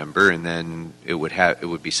by November, and then it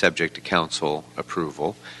would be subject to council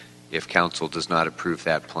approval. If council does not approve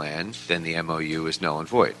that plan, then the MOU is null and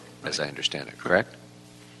void, as I understand it, correct?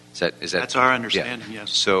 That's our understanding, yeah.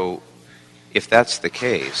 yes. So if that's the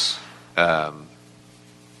case,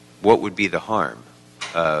 what would be the harm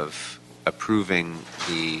of approving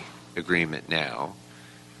the agreement now,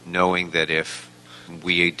 knowing that if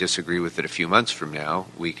we disagree with it a few months from now,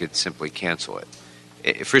 we could simply cancel it?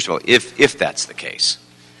 First of all, if that's the case,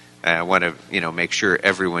 I want to make sure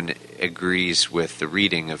everyone agrees with the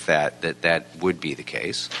reading of that would be the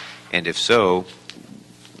case, and if so,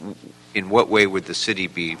 in what way would the city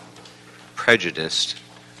be prejudiced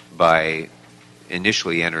by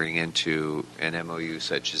initially entering into an MOU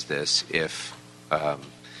such as this if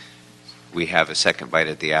we have a second bite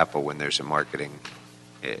at the apple when there's a marketing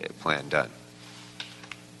plan done?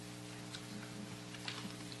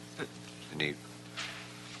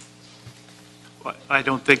 I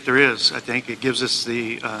don't think there is. I think it gives us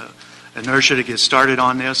the inertia to get started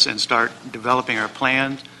on this and start developing our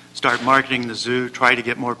plan, start marketing the zoo, try to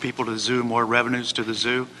get more people to the zoo, more revenues to the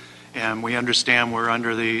zoo. And we understand we're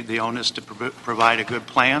under the onus to provide a good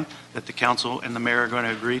plan that the council and the mayor are going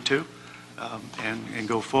to agree to and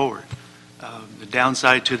go forward. The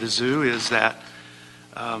downside to the zoo is that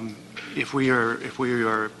if we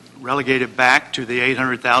are relegated back to the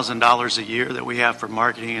 $800,000 a year that we have for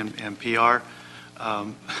marketing and PR,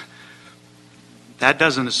 that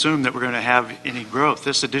doesn't assume that we're going to have any growth.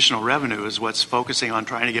 This additional revenue is what's focusing on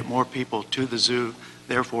trying to get more people to the zoo,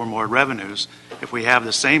 therefore more revenues. If we have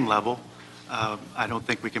the same level, I don't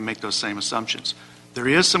think we can make those same assumptions. There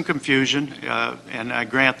is some confusion, and I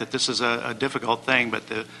grant that this is a difficult thing, but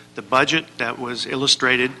the budget that was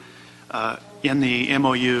illustrated in the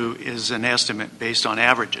MOU is an estimate based on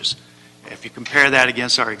averages. If you compare that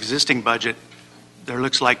against our existing budget, there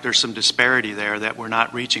looks like there's some disparity there that we're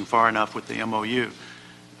not reaching far enough with the MOU.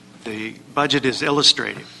 The budget is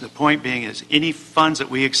illustrative. The point being is any funds that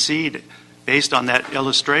we exceed based on that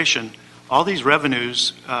illustration, all these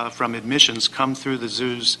revenues from admissions come through the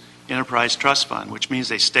zoo's enterprise trust fund, which means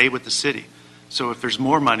they stay with the city. So if there's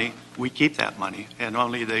more money, we keep that money, and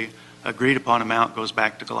only the agreed upon amount goes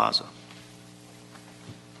back to GLAZA.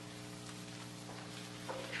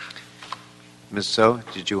 Ms. So,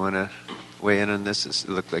 did you want to weigh in on this? It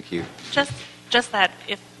looked like you. Just that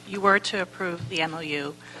if you were to approve the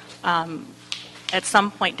MOU, at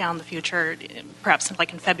some point down the future, perhaps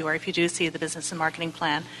like in February, if you do see the business and marketing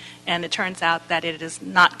plan, and it turns out that it is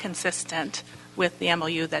not consistent with the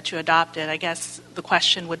MOU that you adopted, I guess the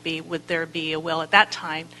question would be, would there be a will at that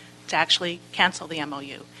time to actually cancel the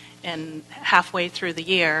MOU? And halfway through the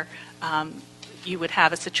year, you would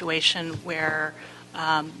have a situation where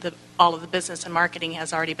all of the business and marketing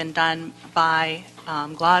has already been done by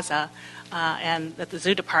GLAZA, and that the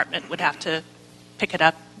zoo department would have to pick it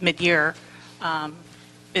up mid-year.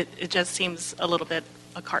 It just seems a little bit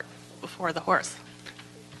a cart before the horse.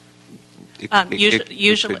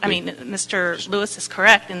 Usually, I mean, Mr. Lewis is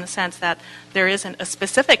correct in the sense that there isn't a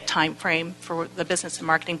specific time frame for the business and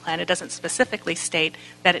marketing plan. It doesn't specifically state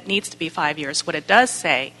that it needs to be 5 years. What it does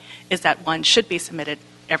say is that one should be submitted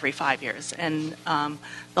every 5 years. And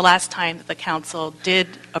the last time that the council did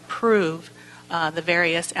approve the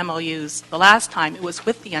various MOUs, the last time it was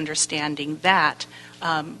with the understanding that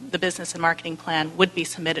the business and marketing plan would be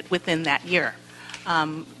submitted within that year.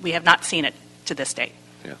 We have not seen it to this date.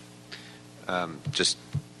 Just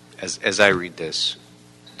as I read this,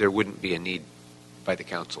 there wouldn't be a need by the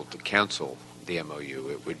council to cancel the MOU.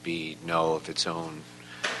 It would be null of its own,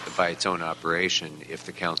 by its own operation, if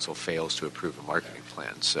the council fails to approve a marketing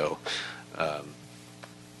plan. So,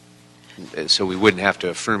 so we wouldn't have to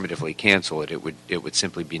affirmatively cancel it. It would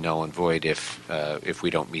simply be null and void if we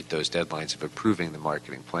don't meet those deadlines of approving the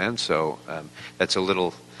marketing plan. So that's a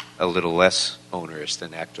little less onerous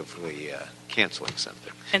than actively canceling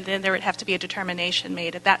something. And then there would have to be a determination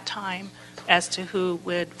made at that time as to who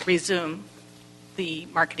would resume the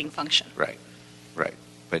marketing function. Right.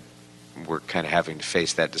 But we're kind of having to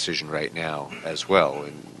face that decision right now as well,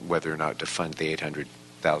 and whether or not to fund the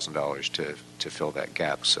 $800,000 to fill that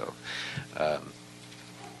gap. So I'm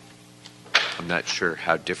not sure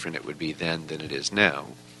how different it would be then than it is now.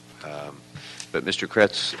 But Mr.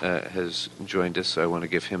 Kretz has joined us, so I want to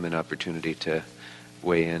give him an opportunity to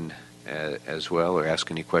weigh in as well, or ask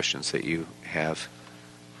any questions that you have.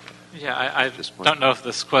 Yeah, I don't know if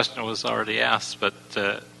this question was already asked, but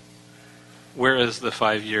where is the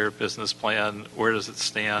 5-year business plan? Where does it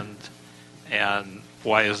stand? And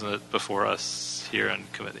why isn't it before us here in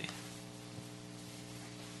committee?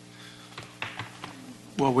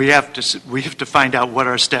 Well, we have to find out what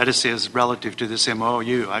our status is relative to this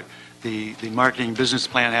MOU. The marketing business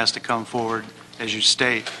plan has to come forward, as you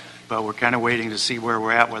state, but we're kind of waiting to see where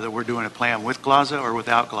we're at, whether we're doing a plan with GLAZA or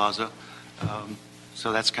without GLAZA.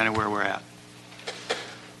 So that's kind of where we're at.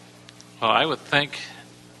 Well, I would think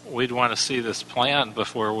we'd want to see this plan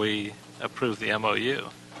before we approve the MOU.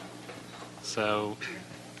 So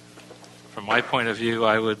from my point of view,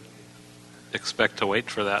 I would expect to wait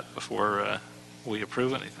for that before we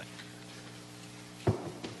approve anything.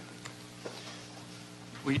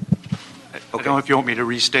 I don't know if you want me to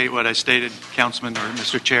restate what I stated, Councilman or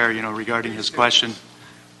Mr. Chair, regarding his question,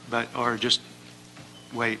 or just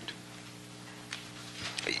wait.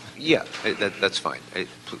 Yeah, that's fine.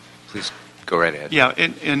 Please go right ahead. Yeah,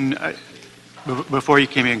 before you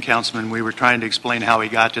came in, Councilman, we were trying to explain how we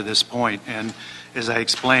got to this point, and as I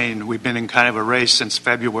explained, we've been in kind of a race since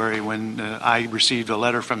February when I received a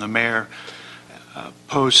letter from the mayor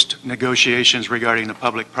post-negotiations regarding the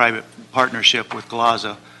public-private partnership with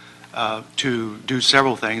GLAZA to do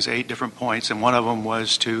several things, 8 different points, and one of them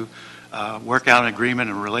was to work out an agreement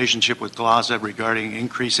and relationship with GLAZA regarding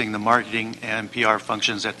increasing the marketing and PR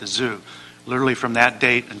functions at the zoo. Literally from that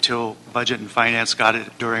date until Budget and Finance got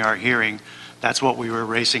it during our hearing, that's what we were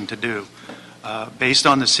racing to do. Based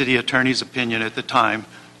on the city attorney's opinion at the time,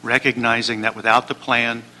 recognizing that without the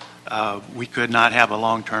plan, we could not have a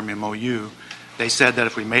long-term MOU, they said that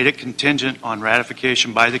if we made it contingent on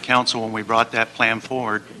ratification by the council when we brought that plan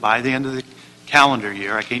forward by the end of the calendar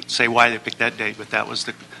year, I can't say why they picked that date, but that was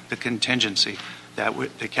the contingency, that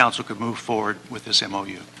the council could move forward with this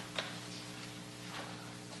MOU.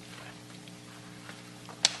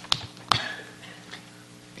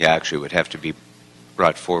 Yeah, actually, it would have to be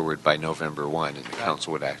brought forward by November 1, and the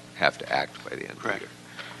council would have to act by the end of the year.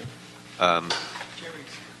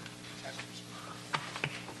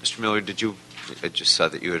 Mr. Miller, I just saw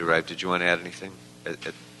that you had arrived. Did you want to add anything at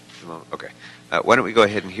the moment? Okay. Why don't we go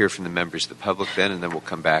ahead and hear from the members of the public then, and then we'll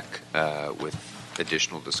come back with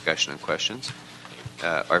additional discussion and questions.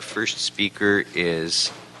 Our first speaker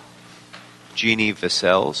is Jeannie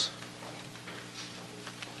Vassels,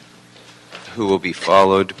 who will be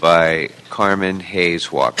followed by Carmen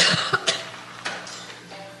Hayes Walker.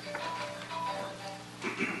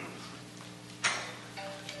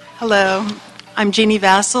 Hello, I'm Jeannie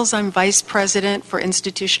Vassels. I'm Vice President for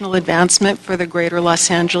Institutional Advancement for the Greater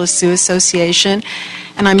Los Angeles Zoo Association,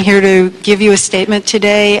 and I'm here to give you a statement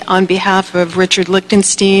today on behalf of Richard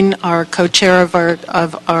Lichtenstein, our co-chair of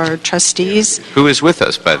our trustees. Who is with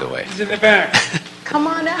us, by the way? He's in the back. Come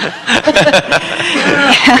on out.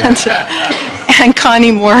 and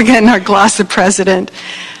Connie Morgan, our GLASA president.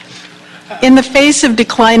 In the face of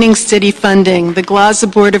declining city funding, the GLASA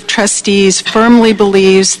Board of Trustees firmly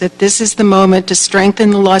believes that this is the moment to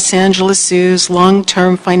strengthen the Los Angeles Zoo's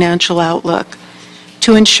long-term financial outlook.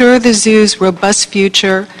 To ensure the zoo's robust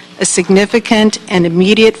future, a significant and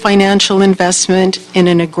immediate financial investment in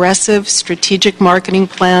an aggressive strategic marketing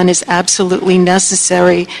plan is absolutely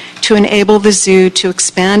necessary to enable the zoo to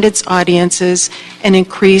expand its audiences and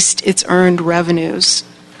increase its earned revenues.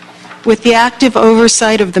 With the active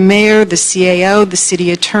oversight of the mayor, the CAO, the city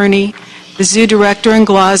attorney, the zoo director and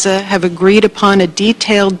GLASA have agreed upon a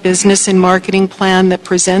detailed business and marketing plan that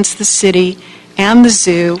presents the city and the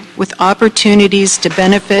zoo with opportunities to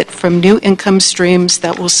benefit from new income streams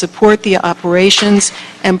that will support the operations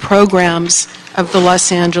and programs of the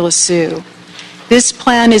Los Angeles Zoo. This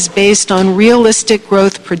plan is based on realistic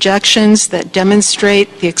growth projections that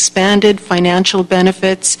demonstrate the expanded financial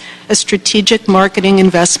benefits a strategic marketing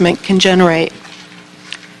investment can generate.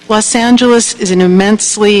 Los Angeles is an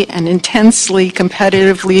immensely and intensely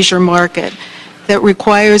competitive leisure market that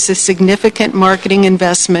requires a significant marketing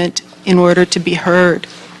investment in order to be heard.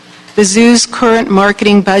 The zoo's current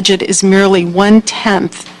marketing budget is merely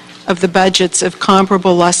 1/10 of the budgets of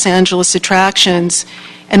comparable Los Angeles attractions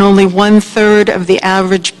and only 1/3 of the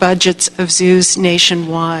average budgets of zoos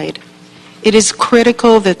nationwide. It is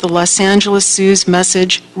critical that the Los Angeles Zoo's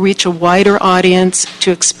message reach a wider audience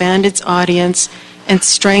to expand its audience and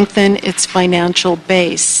strengthen its financial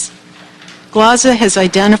base. GLASA has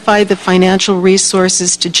identified the financial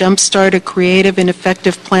resources to jumpstart a creative and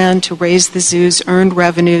effective plan to raise the zoo's earned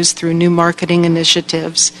revenues through new marketing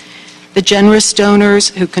initiatives. The generous donors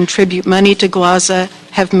who contribute money to GLASA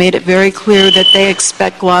have made it very clear that they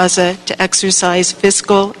expect GLASA to exercise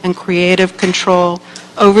fiscal and creative control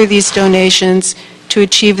over these donations to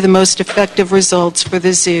achieve the most effective results for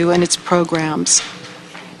the zoo and its programs.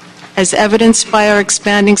 As evidenced by our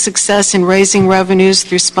expanding success in raising revenues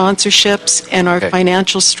through sponsorships and our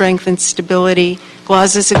financial strength and stability,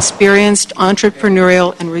 GLASA's experienced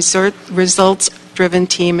entrepreneurial and results-driven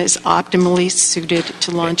team is optimally suited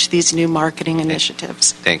to launch these new marketing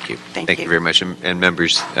initiatives. Thank you. Thank you very much. And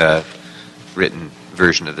members, written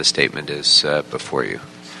version of the statement is before you.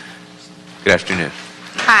 Good afternoon.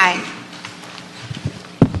 Hi.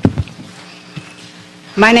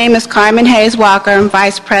 My name is Carmen Hayes Walker. I'm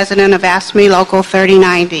Vice President of ASME Local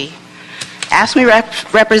 3090. ASME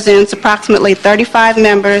represents approximately 35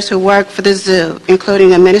 members who work for the zoo,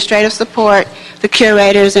 including administrative support, the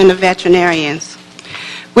curators, and the veterinarians.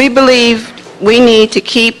 We believe we need to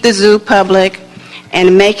keep the zoo public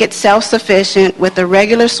and make it self-sufficient with a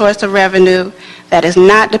regular source of revenue that is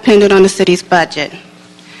not dependent on the city's budget.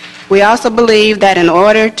 We also believe that in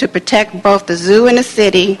order to protect both the zoo and the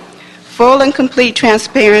city, full and complete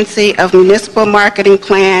transparency of municipal marketing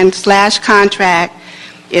plan/contract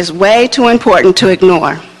is way too important to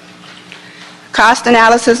ignore. Cost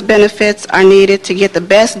analysis benefits are needed to get the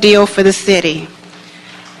best deal for the city.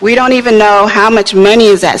 We don't even know how much money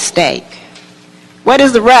is at stake. What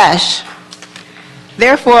is the rush?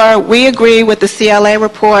 Therefore, we agree with the CLA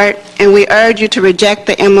report, and we urge you to reject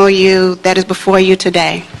the MOU that is before you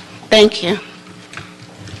today. Thank you.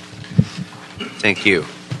 Thank you.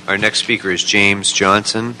 Our next speaker is James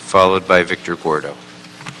Johnson, followed by Victor Gordo.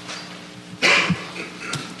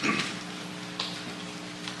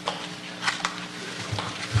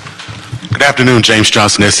 Good afternoon, James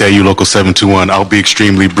Johnson, SAU Local 721. I'll be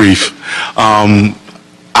extremely brief. I'm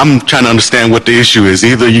trying to understand what the issue is.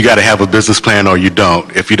 Either you got to have a business plan or you don't.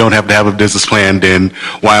 If you don't have to have a business plan, then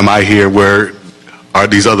why am I here where are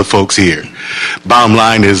these other folks here. Bottom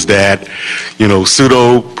line is that,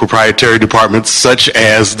 pseudo-proprietary departments such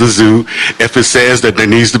as the zoo, if it says that there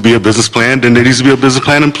needs to be a business plan, then there needs to be a business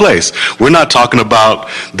plan in place. We're not talking about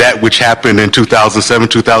that which happened in 2007,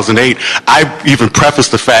 2008. I even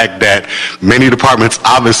prefaced the fact that many departments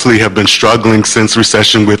obviously have been struggling since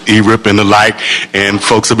recession with ERIP and the like, and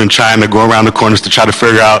folks have been trying to go around the corners to try to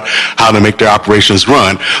figure out how to make their operations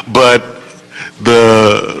run. But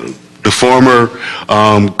the former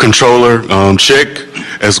controller, Chick,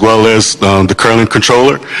 as well as the current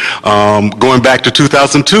controller, going back to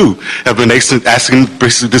 2002, have been asking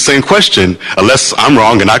basically the same question, unless I'm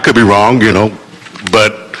wrong, and I could be wrong,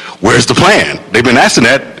 but where's the plan? They've been asking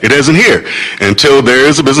that. It isn't here. Until there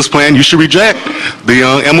is a business plan, you should reject the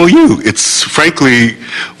MOU. It's frankly,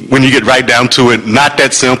 when you get right down to it, not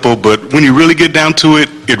that simple, but when you really get down to it,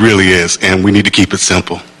 it really is, and we need to keep it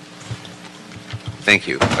simple. Thank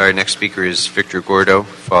you. Our next speaker is Victor Gordo,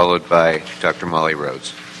 followed by Dr. Molly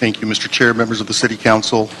Rhodes. Thank you, Mr. Chair, members of the City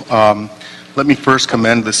Council. Let me first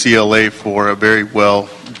commend the CLA for a very well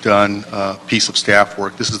done piece of staff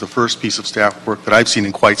work. This is the first piece of staff work that I've seen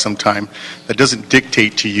in quite some time that doesn't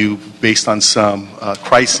dictate to you based on some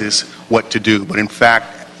crisis what to do, but in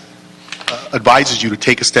fact advises you to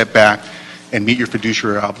take a step back and meet your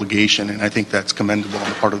fiduciary obligation, and I think that's commendable on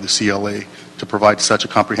the part of the CLA to provide such a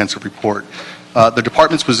comprehensive report. The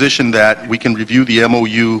department's position that we can review the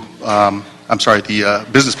MOU, the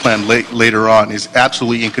business plan later on is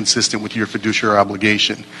absolutely inconsistent with your fiduciary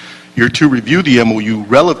obligation. You're to review the MOU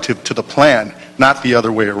relative to the plan, not the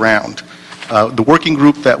other way around. The working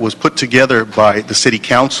group that was put together by the City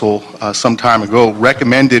Council some time ago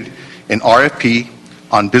recommended an RFP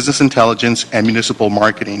on business intelligence and municipal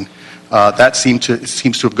marketing. That seems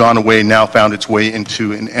to have gone away, now found its way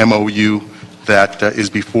into an MOU that is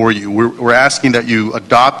before you. We're asking that you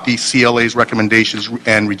adopt the CLA's recommendations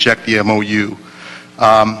and reject the MOU.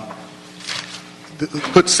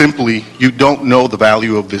 Put simply, you don't know the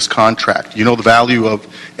value of this contract. You know the value of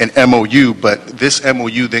an MOU, but this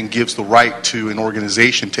MOU then gives the right to an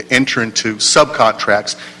organization to enter into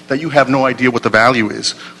subcontracts that you have no idea what the value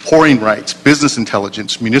is. Pouring rights, business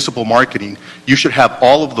intelligence, municipal marketing, you should have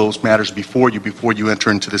all of those matters before you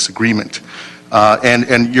enter into this agreement.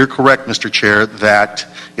 And you're correct, Mr. Chair, that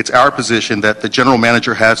it's our position that the general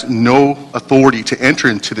manager has no authority to enter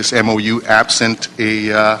into this MOU absent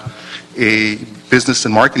a business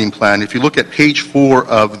and marketing plan. If you look at page 4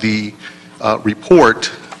 of the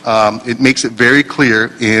report, it makes it very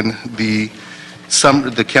clear in the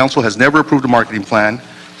council has never approved a marketing plan,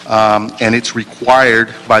 and it's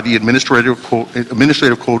required by the administrative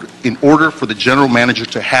code in order for the general manager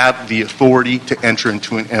to have the authority to enter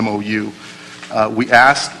into an MOU. We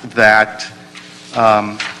ask that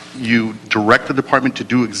you direct the department to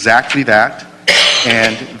do exactly that,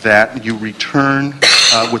 and that you return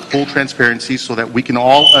with full transparency so that we can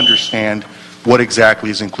all understand what exactly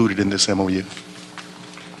is included in this MOU.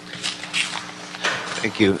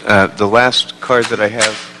 Thank you. The last card that I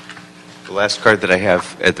have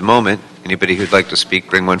at the moment, anybody who'd like to speak,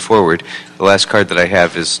 bring one forward. The last card that I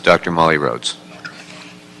have is Dr. Molly Rhodes.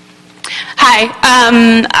 Hi.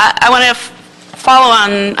 I want to follow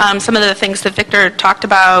on some of the things that Victor talked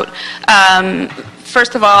about.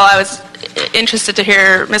 First of all, I was interested to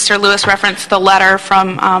hear Mr. Lewis reference the letter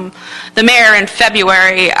from the mayor in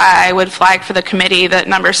February. I would flag for the committee that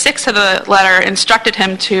number 6 of the letter instructed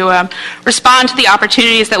him to respond to the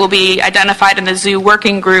opportunities that will be identified in the zoo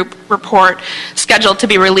working group report scheduled to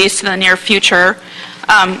be released in the near future.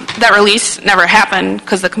 That release never happened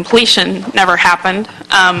because the completion never happened.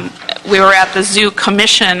 We were at the Zoo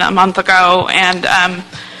Commission a month ago, and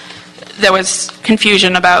there was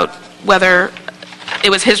confusion about whether it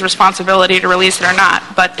was his responsibility to release it or not,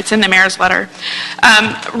 but it's in the mayor's letter.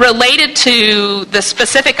 Related to the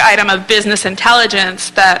specific item of business intelligence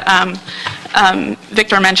that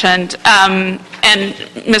Victor mentioned, and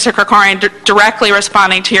Mr. Krikorian directly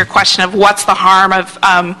responding to your question of what's the harm of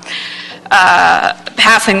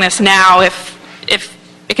passing this now if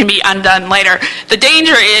it can be undone later. The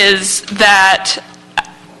danger is that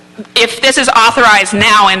if this is authorized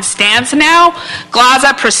now and stands now,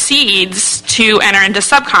 GLAZA proceeds to enter into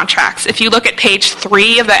subcontracts. If you look at page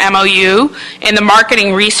 3 of the MOU, in the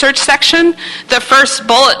marketing research section, the first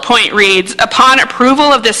bullet point reads, upon approval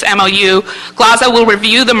of this MOU, GLAZA will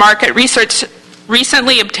review the market research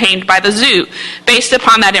recently obtained by the zoo. Based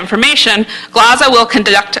upon that information, GLAZA will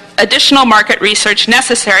conduct additional market research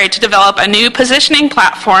necessary to develop a new positioning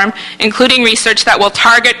platform, including research that will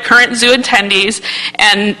target current zoo attendees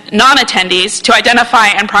and non-attendees to identify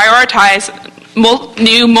and prioritize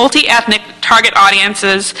new multi-ethnic target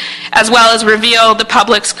audiences, as well as reveal the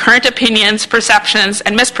public's current opinions, perceptions,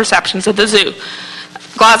 and misperceptions of the zoo.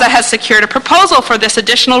 GLAZA has secured a proposal for this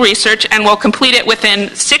additional research and will complete it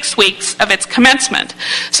within 6 weeks of its commencement.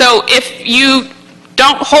 So if you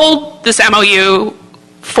don't hold this MOU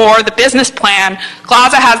for the business plan,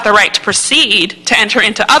 GLAZA has the right to proceed to enter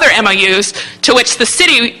into other MOUs to which the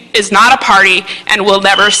city is not a party and will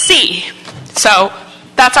never see. So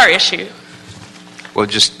that's our issue. Well,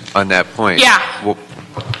 just on that point. Yeah. Well,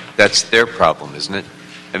 that's their problem, isn't it?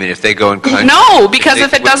 I mean, if they go and... No, because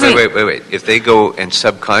if it doesn't... Wait. If they go and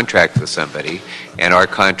subcontract with somebody, and our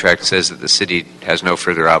contract says that the city has no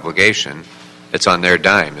further obligation, it's on their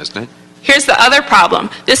dime, isn't it? Here's the other problem.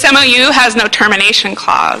 This MOU has no termination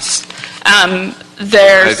clause. I'm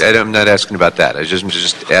not asking about that. I'm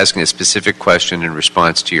just asking a specific question in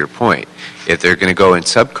response to your point. If they're going to go and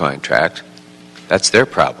subcontract, that's their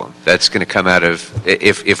problem. That's going to come out of...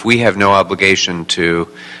 If we have no obligation to,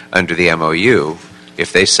 under the MOU,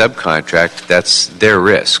 if they subcontract, that's their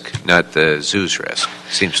risk, not the zoo's risk,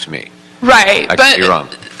 seems to me. Right. I could be wrong.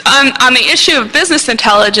 On the issue of business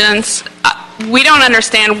intelligence, we don't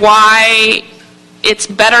understand why it's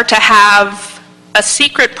better to have a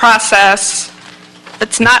secret process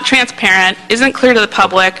that's not transparent, isn't clear to the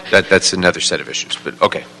public. That's another set of issues, but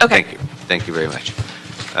okay. Thank you. Thank you very much.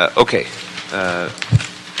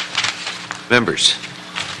 Members.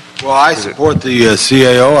 Well, I support the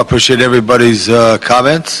CAO. I appreciate everybody's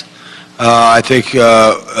comments. I think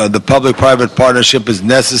the public-private partnership is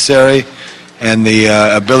necessary, and the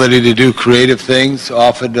ability to do creative things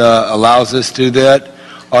often allows us to do that.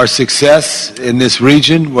 Our success in this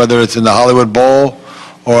region, whether it's in the Hollywood Bowl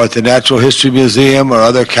or at the Natural History Museum or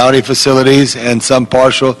other county facilities and some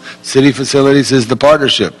partial city facilities, is the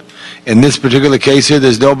partnership. In this particular case here,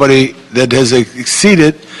 there's nobody that has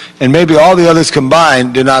exceeded, and maybe all the others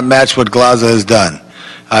combined do not match what GLAZA has done.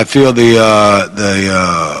 I feel the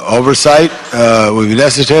oversight will be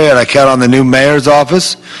necessary, and I count on the new mayor's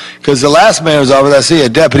office, because the last mayor's office, I see a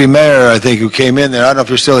deputy mayor, I think, who came in there. I don't know if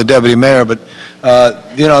you're still a deputy mayor, but,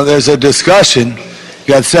 there's a discussion. You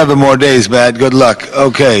got 7 more days, Matt. Good luck.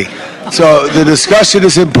 Okay. So the discussion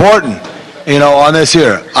is important, on this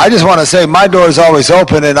here. I just want to say my door is always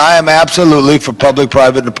open, and I am absolutely for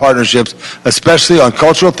public-private partnerships, especially on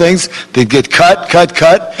cultural things that get cut.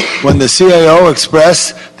 When the CAO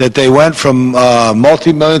expressed that they went from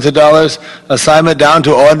multi-millions of dollars assignment down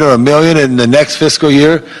to under $1 million in the next fiscal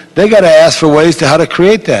year, they got to ask for ways to how to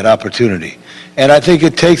create that opportunity. And I think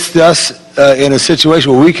it takes us in a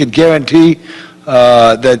situation where we could guarantee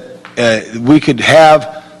that we could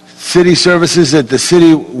have city services that the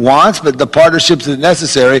city wants, but the partnerships that are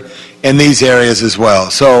necessary in these areas as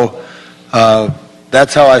well. So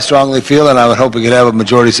that's how I strongly feel, and I would hope we could have a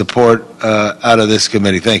majority support out of this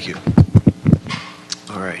committee. Thank you.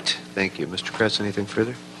 All right. Thank you. Mr. Kress, anything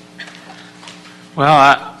further? Well,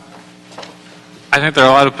 I think there are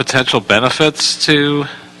a lot of potential benefits to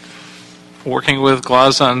working with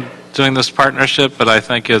GLAZA on doing this partnership, but I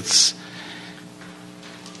think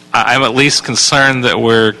I'm at least concerned that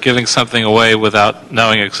we're giving something away without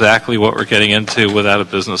knowing exactly what we're getting into without a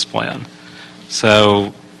business plan.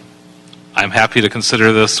 So I'm happy to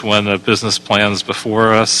consider this when a business plan's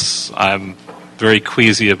before us. I'm very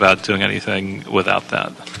queasy about doing anything without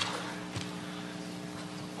that.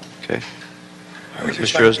 Okay. I would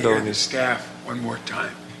just like to hear the staff one more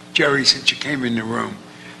time. Jerry, since you came in the room,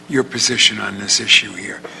 your position on this issue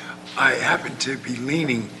here. I happen to be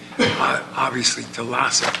leaning obviously to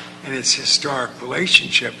LASA and its historic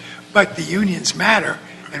relationship, but the unions matter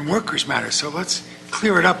and workers matter. So let's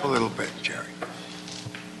clear it up a little bit, Jerry.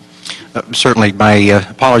 Certainly, my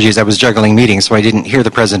apologies. I was juggling meetings, so I didn't hear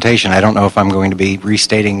the presentation. I don't know if I'm going to be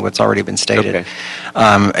restating what's already been stated.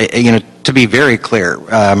 Okay. To be very clear,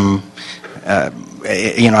 I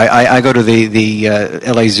go to the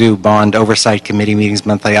LA Zoo Bond Oversight Committee meetings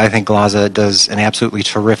monthly. I think GLAZA does an absolutely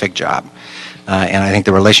terrific job. And I think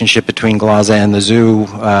the relationship between GLAZA and the zoo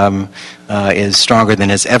is stronger than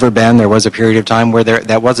it's ever been. There was a period of time where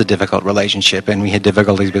that was a difficult relationship, and we had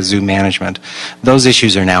difficulties with zoo management. Those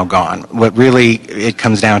issues are now gone. What really it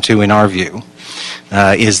comes down to, in our view,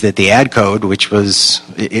 is that the ad code, which was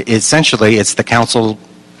essentially it's the council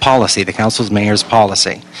policy, the council's mayor's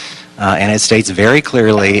policy, and it states very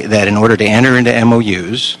clearly that in order to enter into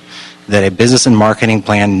MOUs, that a business and marketing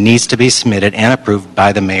plan needs to be submitted and approved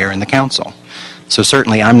by the mayor and the council. So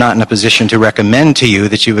certainly I'm not in a position to recommend to you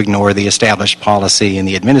that you ignore the established policy in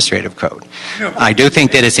the administrative code. No, I do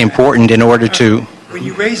think that it's important in order to... When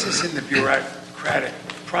you raise this in the bureaucratic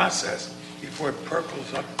process before it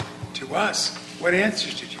percolates up to us, what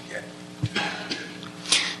answers did you get?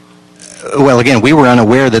 Well, again, we were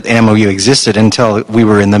unaware that the MOU existed until we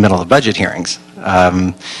were in the middle of budget hearings.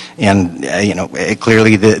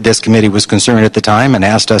 Clearly this committee was concerned at the time and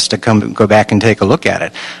asked us to go back and take a look at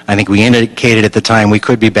it. I think we indicated at the time we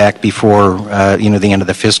could be back before, the end of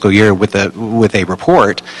the fiscal year with a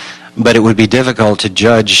report, but it would be difficult to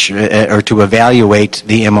judge or to evaluate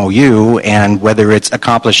the MOU and whether it's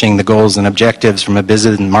accomplishing the goals and objectives from a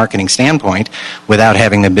business and marketing standpoint without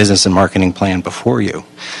having the business and marketing plan before you.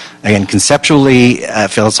 Again, conceptually,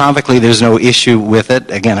 philosophically, there's no issue with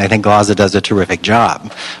it. Again, I think GLAZA does a terrific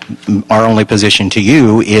job. Our only position to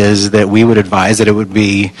you is that we would advise that it would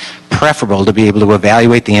be preferable to be able to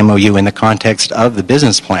evaluate the MOU in the context of the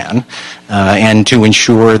business plan and to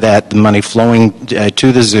ensure that the money flowing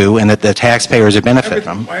to the zoo and that the taxpayers are benefit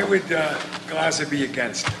from. Why would GLAZA be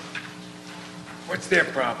against it? What's their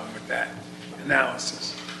problem with that analysis?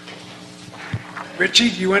 Richie,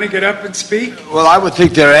 do you want to get up and speak? Well, I would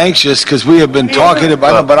think they're anxious because we have been talking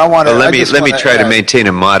about it, but I want to... Let me try to maintain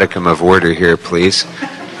a modicum of order here, please.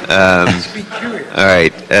 All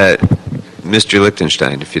right. Mr.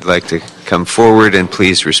 Lichtenstein, if you'd like to come forward and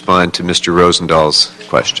please respond to Mr. Rosenthal's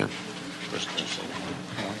question.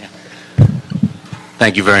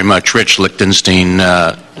 Thank you very much. Rich Lichtenstein,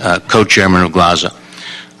 co-chairman of GLAZA.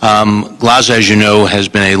 GLAZA, as you know, has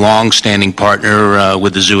been a long-standing partner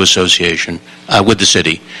with the Zoo Association, with the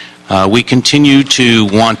city. We continue to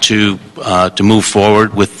want to move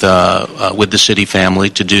forward with the city family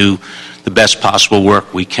to do the best possible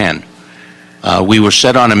work we can. We were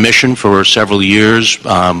set on a mission for several years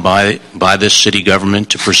by this city government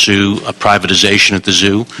to pursue a privatization at the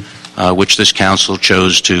zoo, which this council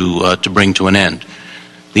chose to bring to an end.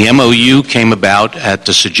 The MOU came about at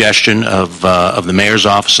the suggestion of the mayor's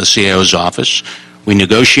office, the CAO's office. We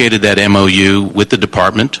negotiated that MOU with the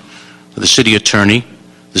department, the city attorney,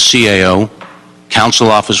 the CAO. Council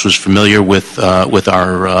office was familiar with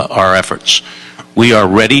our efforts. We are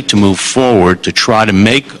ready to move forward to try to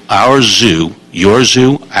make our zoo, your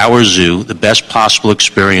zoo, our zoo, the best possible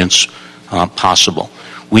experience possible.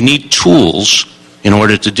 We need tools in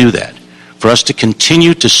order to do that. For us to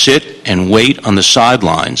continue to sit and wait on the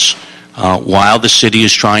sidelines while the city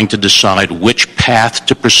is trying to decide which path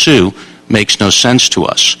to pursue makes no sense to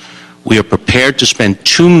us. We are prepared to spend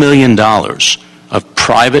 $2 million of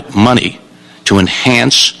private money to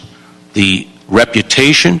enhance the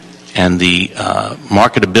reputation and the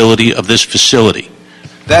marketability of this facility.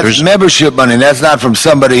 That's membership money. That's not from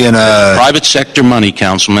somebody in a... Private sector money,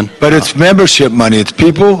 Councilman. But it's membership money. It's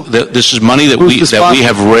people... This is money that we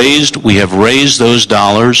have raised. We have raised those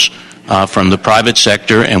dollars from the private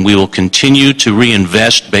sector, and we will continue to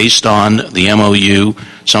reinvest based on the MOU.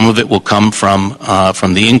 Some of it will come from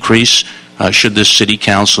the increase, should this city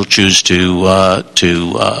council choose to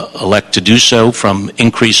elect to do so, from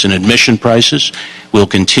increase in admission prices. We'll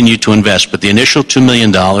continue to invest. But the initial $2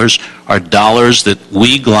 million are dollars that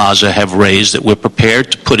we, GLAZA, have raised that we're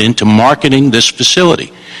prepared to put into marketing this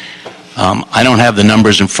facility. I don't have the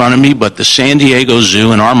numbers in front of me, but the San Diego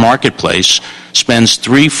Zoo in our marketplace spends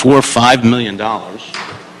 $3, $4, $5 million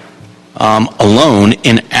alone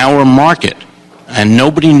in our market. And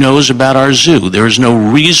nobody knows about our zoo. There is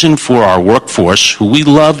no reason for our workforce, who we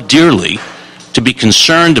love dearly, to be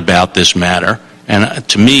concerned about this matter. And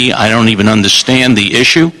to me, I don't even understand the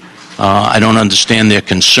issue. I don't understand their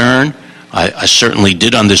concern. I certainly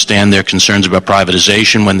did understand their concerns about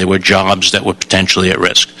privatization when there were jobs that were potentially at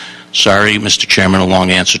risk. Sorry, Mr. Chairman, a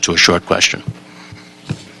long answer to a short question.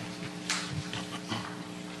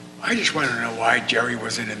 I just want to know why Jerry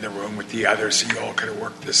wasn't in the room with the others so you all could have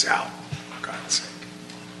worked this out. For God's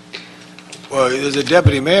sake. Well, there's a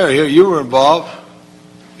deputy mayor here. You were involved.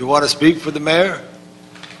 You want to speak for the mayor?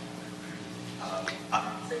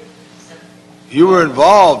 You were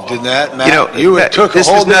involved in that, Matt. This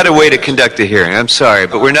is not a way to conduct a hearing. I'm sorry,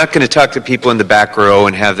 but we're not going to talk to people in the back row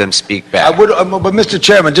and have them speak back. But Mr.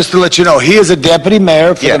 Chairman, just to let you know, he is a deputy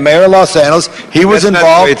mayor for the mayor of Los Angeles. He was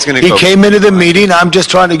involved. He came into the meeting. I'm just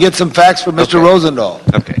trying to get some facts from Mr. Rosendahl.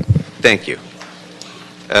 Okay. Thank you.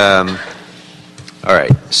 All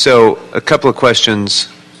right. So a couple of questions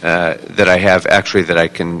that I have, actually, that I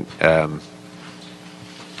can... and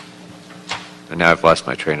now I've lost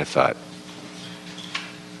my train of thought.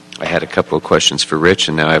 I had a couple of questions for Rich,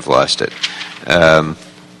 and now I've lost it. The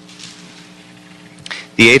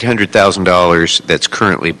 $800,000 that's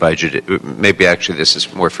currently budgeted, maybe actually this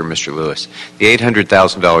is more for Mr. Lewis. The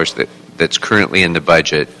 $800,000 that's currently in the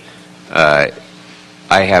budget, I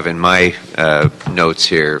have in my notes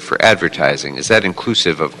here for advertising. Is that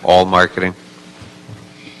inclusive of all marketing?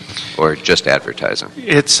 or just advertising?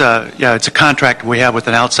 It's it's a contract we have with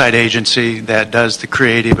an outside agency that does the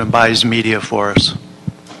creative and buys media for us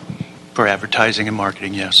for advertising and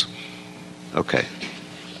marketing. Yes. Okay.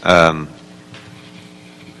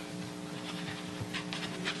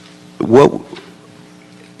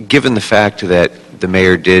 Given the fact that the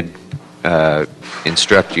mayor did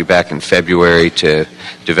instruct you back in February to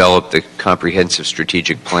develop the comprehensive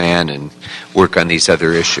strategic plan and work on these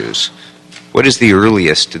other issues, what is the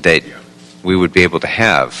earliest that we would be able to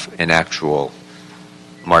have an actual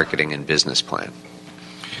marketing and business plan?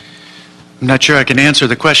 I'm not sure I can answer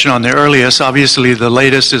the question on the earliest. Obviously, the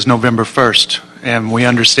latest is November 1st, and we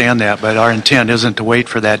understand that, but our intent isn't to wait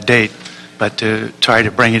for that date, but to try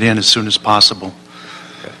to bring it in as soon as possible.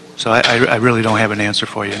 Okay. So I really don't have an answer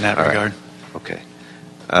for you in that regard. Right. Okay.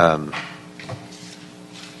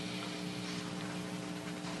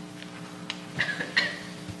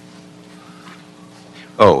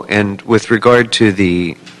 And with regard to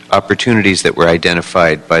the opportunities that were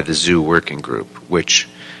identified by the Zoo Working Group, which,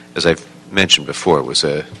 as I've mentioned before, was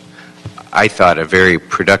I thought, a very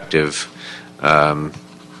productive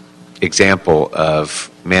example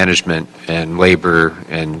of management and labor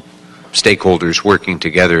and stakeholders working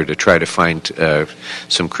together to try to find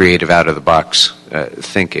some creative out-of-the-box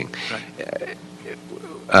thinking.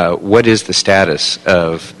 Right. What is the status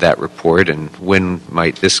of that report, and when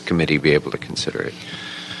might this committee be able to consider it?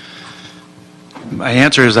 My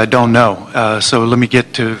answer is I don't know. So let me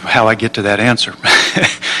get to how I get to that answer.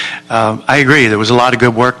 I agree. There was a lot of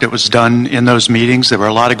good work that was done in those meetings. There were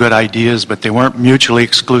a lot of good ideas, but they weren't mutually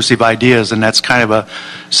exclusive ideas, and that's kind of a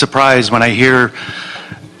surprise when I hear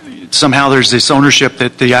somehow there's this ownership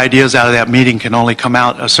that the ideas out of that meeting can only come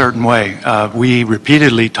out a certain way. We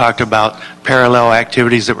repeatedly talked about parallel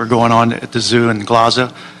activities that were going on at the zoo and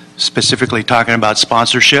Glaza, specifically talking about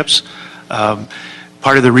sponsorships.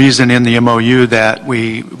 Part of the reason in the MOU that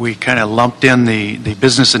we kind of lumped in the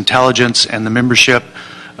business intelligence and the membership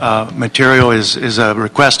material is a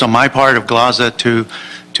request on my part of Glaza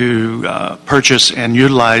to purchase and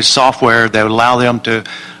utilize software that would allow them to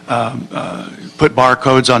put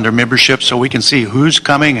barcodes on their membership so we can see who's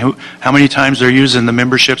coming, how many times they're using the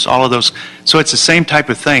memberships, all of those. So it's the same type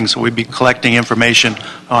of thing. So we'd be collecting information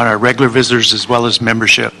on our regular visitors as well as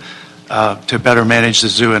membership to better manage the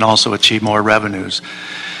zoo and also achieve more revenues.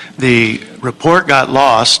 The report got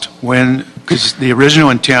lost because the original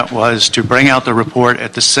intent was to bring out the report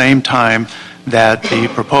at the same time that the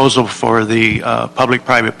proposal for the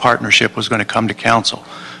public-private partnership was going to come to council.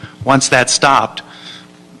 Once that stopped,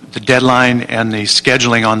 the deadline and the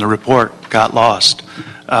scheduling on the report got lost.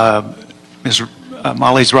 Ms.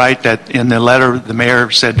 Molly's right that in the letter the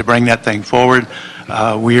mayor said to bring that thing forward.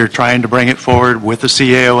 We are trying to bring it forward with the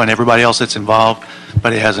CAO and everybody else that's involved,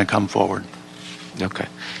 but it hasn't come forward. Okay.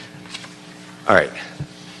 All right.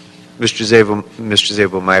 Mr.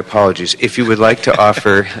 Zabel, my apologies. If you would like to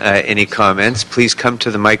offer any comments, please come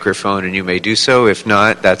to the microphone and you may do so. If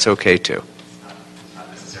not, that's okay too.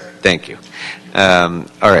 Thank you. All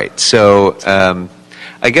right. So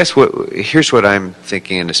I guess here's what I'm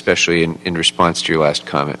thinking, and especially in response to your last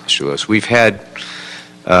comment, Mr. Lewis. We've had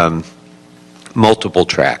multiple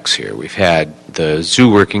tracks here. We've had the Zoo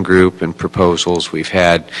Working Group and proposals. We've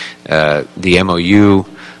had the MOU,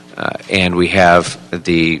 and we have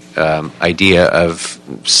the idea of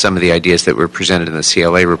some of the ideas that were presented in the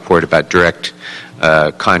CLA report about direct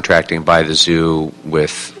contracting by the zoo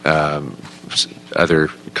with other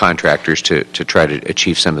contractors to try to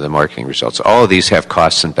achieve some of the marketing results. All of these have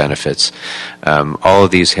costs and benefits. All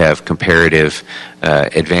of these have comparative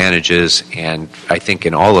advantages, and I think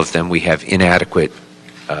in all of them we have inadequate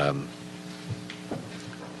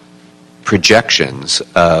projections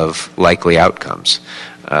of likely outcomes.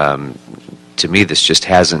 To me, this just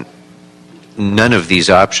hasn't, none of these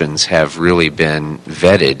options have really been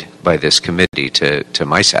vetted by this committee to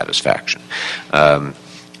my satisfaction.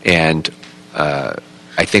 And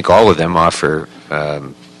I think all of them offer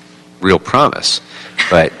real promise,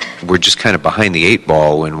 but we're just kind of behind the eight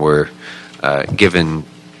ball when we're given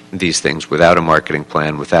these things without a marketing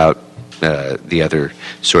plan, without the other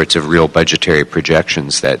sorts of real budgetary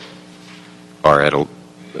projections that are at a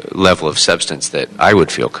level of substance that I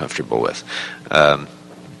would feel comfortable with.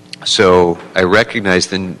 So I recognize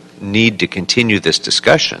the need to continue this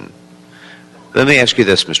discussion. Let me ask you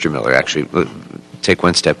this, Mr. Miller, actually, take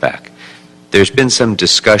one step back. There's been some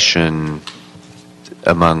discussion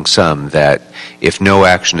among some that if no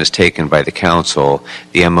action is taken by the council,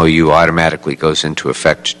 the MOU automatically goes into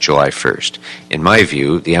effect July 1st. In my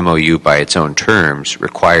view, the MOU by its own terms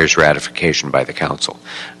requires ratification by the council.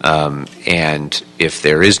 And if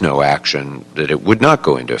there is no action, that it would not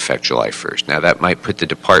go into effect July 1st. Now, that might put the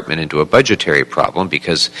department into a budgetary problem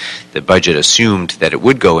because the budget assumed that it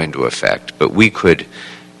would go into effect, but we could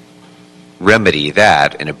remedy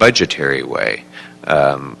that in a budgetary way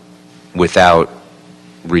without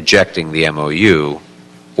rejecting the MOU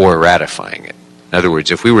or ratifying it. In other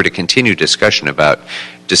words, if we were to continue discussion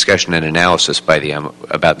and analysis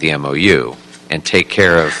about the MOU and take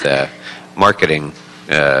care of the marketing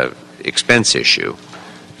expense issue,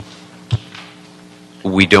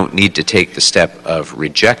 we don't need to take the step of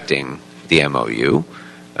rejecting the MOU,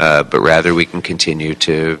 but rather we can continue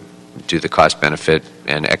to do the cost-benefit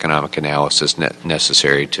and economic analysis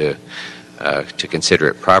necessary to consider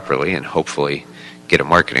it properly and hopefully get a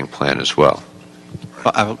marketing plan as well.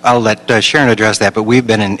 I'll let Sharon address that, but we've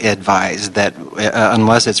been advised that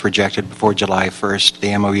unless it's rejected before July 1st,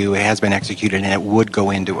 the MOU has been executed and it would go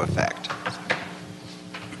into effect.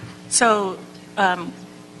 So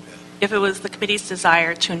if it was the committee's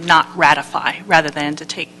desire to not ratify rather than to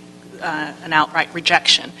take an outright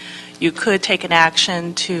rejection, you could take an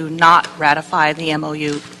action to not ratify the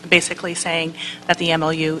MOU, basically saying that the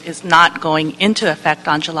MOU is not going into effect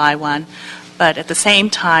on July 1. But at the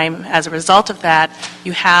same time, as a result of that,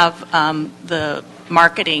 you have the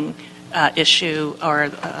marketing issue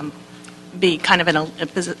or be kind of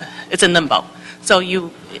it's in limbo. So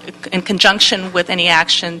you, in conjunction with any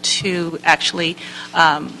action to actually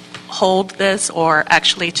hold this or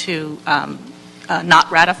actually to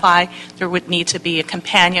not ratify, there would need to be a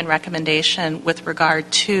companion recommendation with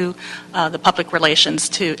regard to the public relations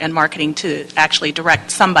and marketing to actually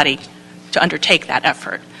direct somebody to undertake that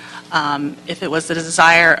effort. If it was the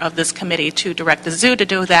desire of this committee to direct the zoo to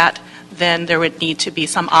do that, then there would need to be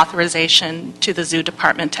some authorization to the zoo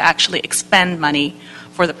department to actually expend money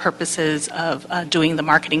for the purposes of doing the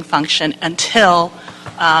marketing function until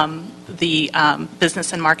the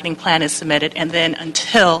business and marketing plan is submitted, and then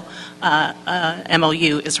until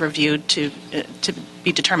MOU is reviewed to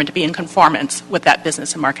be determined to be in conformance with that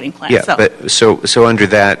business and marketing plan. Yeah, but so under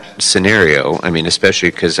that scenario, I mean, especially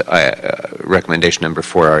because recommendation number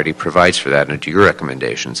 4 already provides for that under your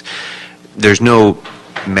recommendations, there's no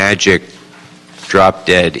magic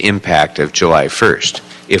drop-dead impact of July 1st.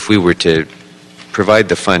 If we were to provide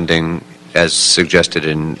the funding as suggested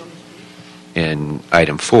in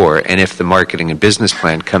item 4, and if the marketing and business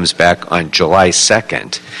plan comes back on July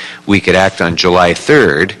 2nd, we could act on July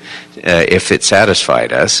 3rd if it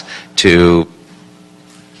satisfied us to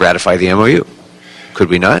ratify the MOU. Could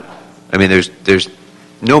we not? I mean, there's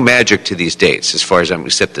no magic to these dates as far as I'm,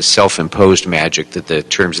 except the self-imposed magic that the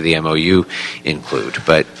terms of the MOU include.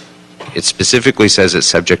 But it specifically says it's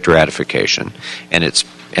subject to ratification, and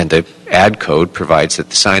the ad code provides that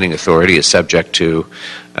the signing authority is subject to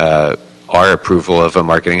our approval of a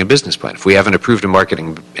marketing and business plan. If we haven't approved a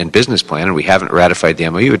marketing and business plan and we haven't ratified the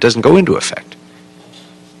MOU, it doesn't go into effect,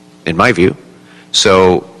 in my view.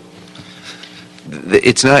 So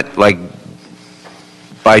it's not like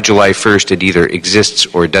by July 1st it either exists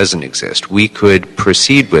or doesn't exist. We could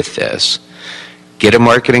proceed with this, get a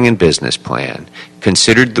marketing and business plan,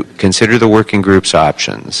 consider the working group's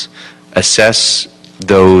options, assess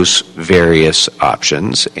those various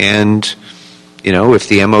options, and, you know, if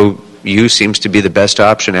the MOU seems to be the best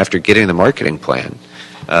option after getting the marketing plan,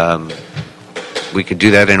 we could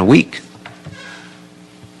do that in a week.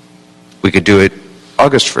 We could do it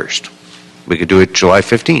August 1st. We could do it July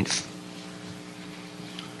 15th.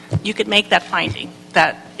 You could make that finding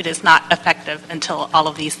that it is not effective until all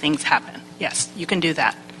of these things happen. Yes, you can do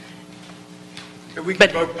that. We can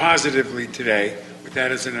vote positively today with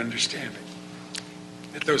that as an understanding,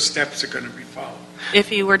 that those steps are going to be followed.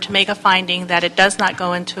 If you were to make a finding that it does not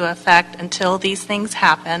go into effect until these things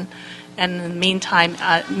happen, and in the meantime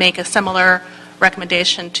make a similar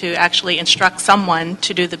recommendation to actually instruct someone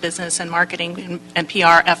to do the business and marketing and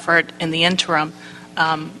PR effort in the interim,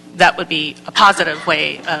 that would be a positive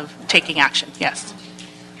way of taking action, yes.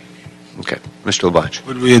 Okay. Mr. LaBonge.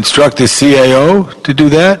 Would we instruct the CAO to do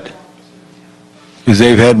that? Because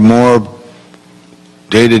they've had more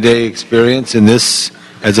day-to-day experience in this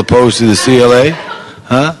as opposed to the CLA?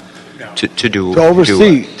 Huh? To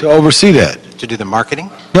oversee that. To do the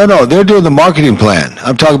marketing? No, they're doing the marketing plan.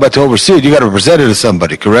 I'm talking about to oversee it. You got to present it to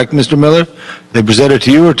somebody, correct, Mr. Miller? They present it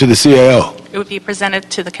to you or to the CAO? It would be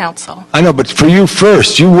presented to the council. I know, but for you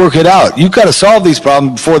first, you work it out. You've got to solve these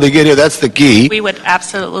problems before they get here. That's the key. We would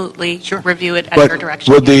absolutely review it at But your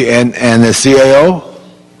direction. would and the CAO?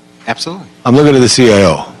 Absolutely. I'm looking at the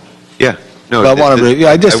CAO. Yeah. No, I want to. Yeah,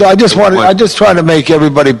 I just trying to make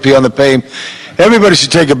everybody be on the page. Everybody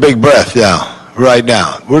should take a big breath now. Right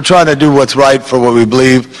now, we're trying to do what's right for what we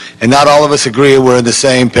believe, and not all of us agree we're on the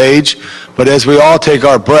same page. But as we all take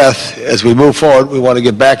our breath, as we move forward, we want to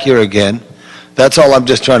get back here again. That's all I'm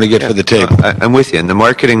just trying to get for the table. I'm with you. And the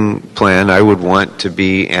marketing plan, I would want to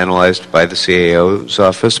be analyzed by the CAO's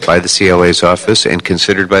office, by the CLA's office, and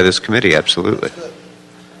considered by this committee. Absolutely.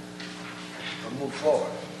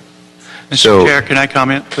 Mr. Chair, can I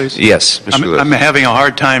comment, please? Yes, Mr. Lewis. I'm having a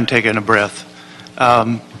hard time taking a breath.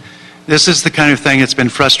 This is the kind of thing that's been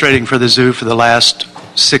frustrating for the zoo for the last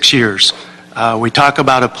 6 years. We talk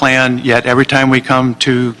about a plan, yet every time we come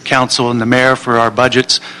to council and the mayor for our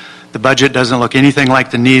budgets, the budget doesn't look anything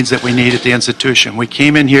like the needs that we need at the institution. We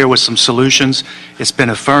came in here with some solutions. It's been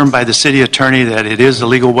affirmed by the city attorney that it is the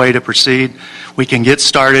legal way to proceed. We can get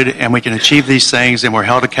started and we can achieve these things, and we're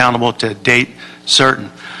held accountable to a date certain.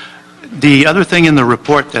 The other thing in the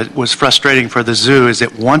report that was frustrating for the zoo is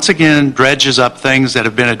it once again dredges up things that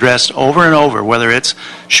have been addressed over and over, whether it's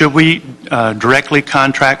should we directly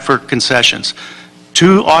contract for concessions.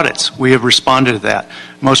 2 audits, we have responded to that.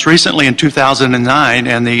 Most recently in 2009,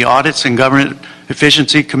 and the Audits and Government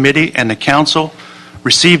Efficiency Committee and the council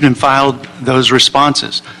received and filed those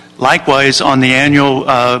responses. Likewise, on the annual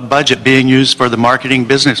budget being used for the marketing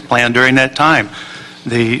business plan during that time.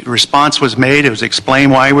 The response was made, it was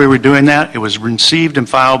explained why we were doing that, it was received and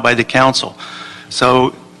filed by the council.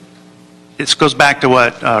 So this goes back to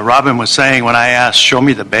what Robin was saying when I asked, show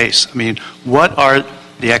me the base. I mean, what are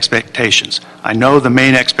the expectations? I know the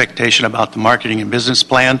main expectation about the marketing and business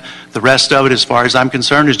plan. The rest of it, as far as I'm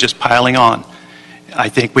concerned, is just piling on. I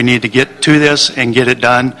think we need to get to this and get it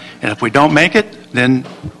done, and if we don't make it, then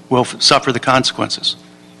we'll suffer the consequences.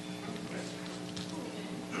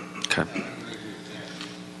 Okay.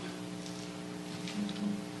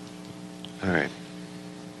 All right.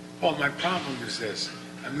 Paul, my problem is this.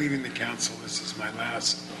 I'm leaving the council. This is my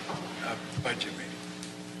last budget meeting.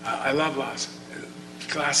 I love LASA.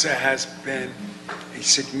 LASA has been a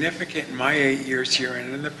significant, in my 8 years here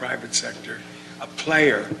and in the private sector, a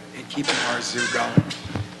player in keeping our zoo going.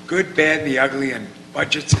 Good, bad, the ugly, and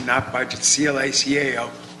budgets and not budgets, CLA, CAO,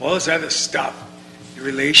 all this other stuff. The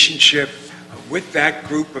relationship with that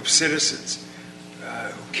group of citizens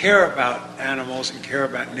who care about animals and care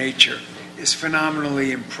about nature is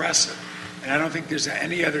phenomenally impressive. And I don't think there's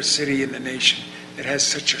any other city in the nation that has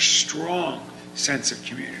such a strong sense of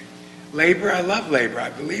community. Labor, I love labor. I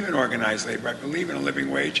believe in organized labor. I believe in a living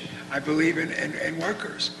wage. I believe in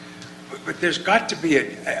workers. But there's got to be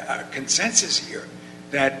a consensus here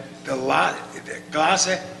that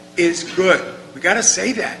GLASA is good. We got to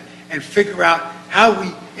say that and figure out how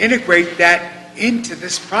we integrate that into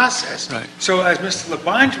this process. Right. So as Mr.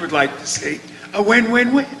 Labange would like to see, a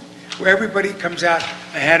win-win-win, where everybody comes out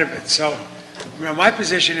ahead of it. So my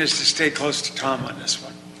position is to stay close to Tom on this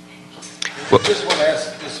one. I just want to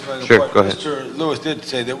ask this. Sure, go ahead. Mr. Lewis did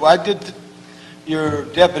say that. Your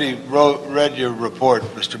deputy read your report,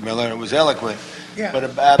 Mr. Miller, and it was eloquent. Yeah.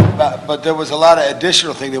 But there was a lot of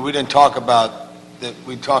additional thing that we didn't talk about, that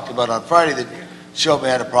we talked about on Friday, that showed me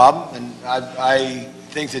had a problem. And I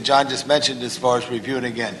think that John just mentioned as far as reviewing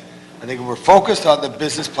again. I think we're focused on the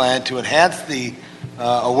business plan to enhance the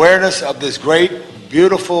awareness of this great,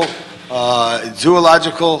 beautiful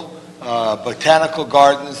zoological, botanical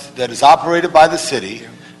gardens that is operated by the city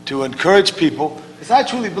to encourage people. Because I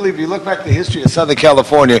truly believe, if you look back at the history of Southern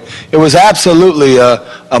California, it was absolutely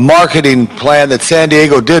a marketing plan that San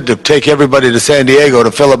Diego did to take everybody to San Diego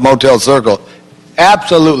to fill up Motel Circle.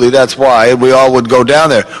 Absolutely, that's why, and we all would go down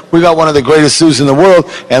there. We got one of the greatest zoos in the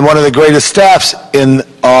world and one of the greatest staffs in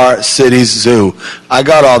our city's zoo. I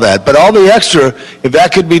got all that. But all the extra, if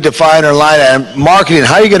that could be defined or line item, marketing,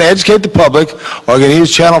 how are you going to educate the public? Are you going to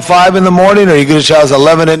use Channel 5 in the morning, or are you going to use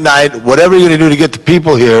 11 at night? Whatever you're going to do to get the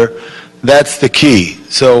people here, that's the key.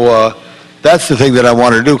 So that's the thing that I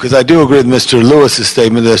wanted to do, because I do agree with Mr. Lewis's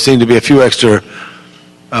statement. There seem to be a few extra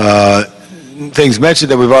things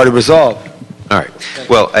mentioned that we've already resolved. All right.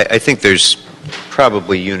 Well, I think there's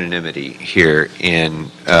probably unanimity here in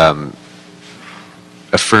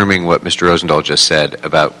affirming what Mr. Rosendahl just said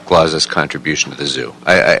about GLASA's contribution to the zoo.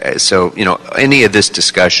 So, any of this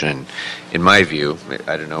discussion, in my view,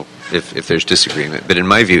 I don't know if there's disagreement, but in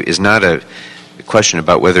my view, is not a question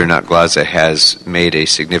about whether or not GLASA has made a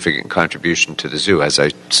significant contribution to the zoo. As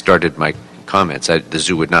I started my comments, the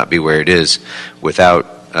zoo would not be where it is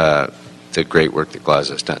without the great work that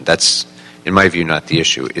GLASA has done. That's, in my view, not the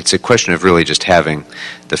issue. It's a question of really just having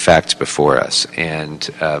the facts before us. And,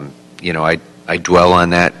 I dwell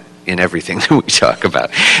on that in everything that we talk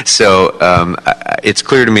about. So it's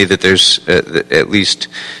clear to me that there's at least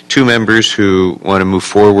two members who want to move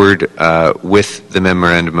forward with the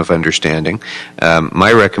memorandum of understanding.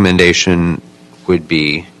 My recommendation would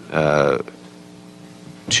be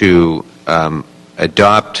to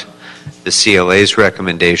adopt the CLA's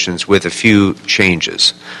recommendations with a few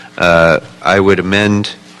changes. I would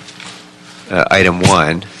amend item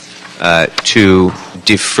 1 to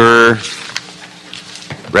defer,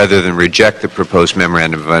 rather than reject the proposed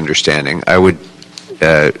memorandum of understanding. I would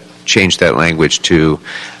change that language to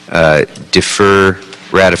defer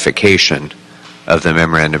ratification of the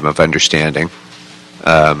memorandum of understanding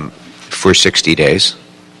for 60 days.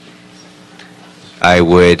 I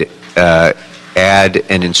would add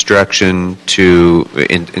an instruction to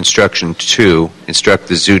instruct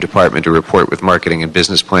the zoo department to report with marketing and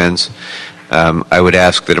business plans. I would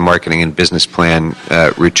ask that a marketing and business plan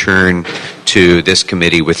return to this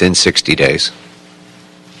committee within 60 days.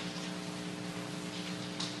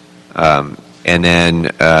 And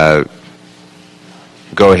then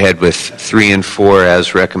go ahead with 3 and 4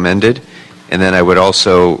 as recommended. And then I would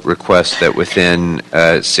also request that within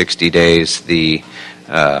 60 days the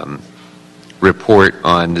report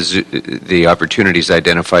on the opportunities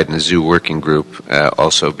identified in the zoo working group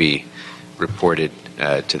also be reported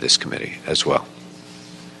to this committee as well.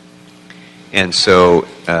 And so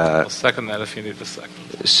I'll second that if you need a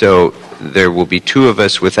second. So there will be 2 of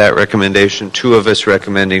us with that recommendation, 2 of us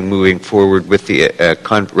recommending moving forward with the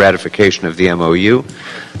ratification of the MOU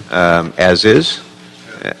as is.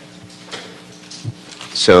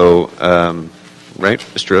 So, right,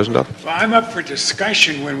 Mr. Rosendahl? Well, I'm up for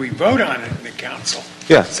discussion when we vote on it in the council.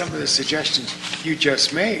 Yeah. Some of the suggestions you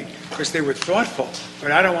just made, because they were thoughtful,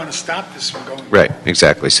 but I don't want to stop this from going. Right,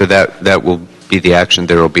 exactly. So that will be the action.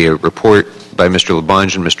 There will be a report by Mr.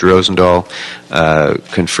 Labange and Mr. Rosendahl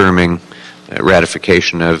confirming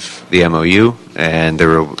ratification of the MOU, and there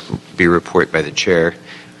will be a report by the chair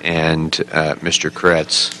and Mr.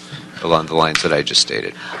 Koretz along the lines that I just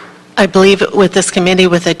stated. I believe with this committee,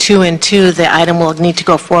 with a 2 and 2, the item will need to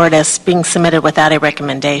go forward as being submitted without a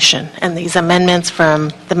recommendation. And these amendments from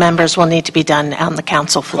the members will need to be done on the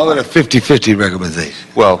council floor. Call it a 50-50 recommendation.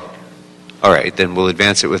 Well, all right, then we'll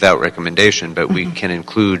advance it without recommendation, but we can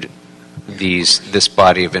include this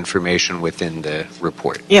body of information within the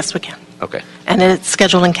report. Yes, we can. Okay. And it's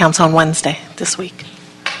scheduled in council on Wednesday this week.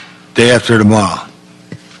 Day after tomorrow.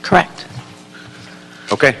 Correct.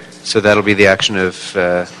 Okay, so that'll be the action of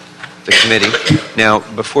the committee. Now,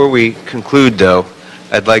 before we conclude, though,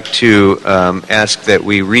 I'd like to ask that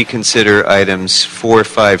we reconsider items 4,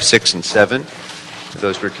 5, 6, and 7.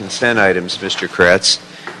 Those were consent items, Mr. Koretz.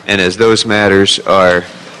 And as those matters are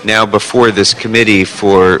now before this committee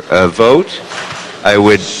for a vote, I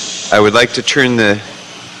would like to turn the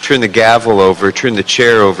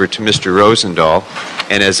chair over to Mr. Rosendahl,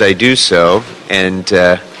 and as I do so,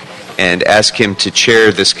 and ask him to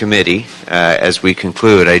chair this committee as we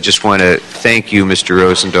conclude. I just want to thank you, Mr.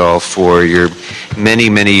 Rosendahl, for your many,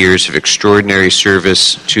 many years of extraordinary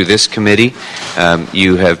service to this committee.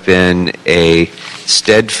 You have been a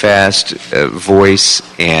steadfast voice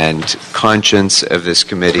and conscience of this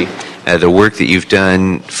committee. The work that you've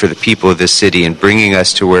done for the people of this city in bringing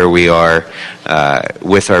us to where we are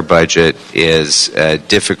with our budget is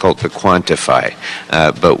difficult to quantify.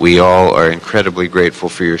 But we all are incredibly grateful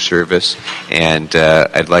for your service, and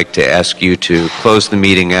I'd like to ask you to close the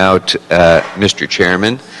meeting out, Mr.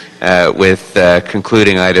 Chairman, with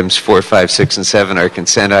concluding items 4, 5, 6, and 7, our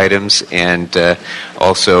consent items, and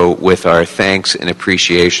also with our thanks and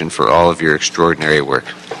appreciation for all of your extraordinary work.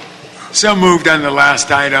 So moved on the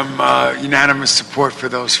last item, unanimous support for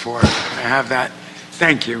those 4. I have that.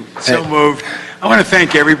 Thank you. So moved. I want to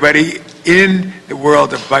thank everybody in the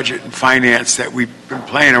world of budget and finance that we've been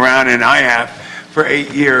playing around, and I have for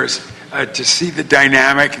 8 years, to see the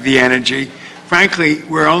dynamic, the energy. Frankly,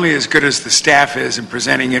 we're only as good as the staff is in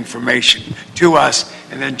presenting information to us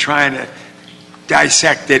and then trying to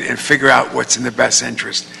dissect it and figure out what's in the best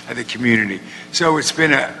interest of the community. So it's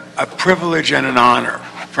been a privilege and an honor,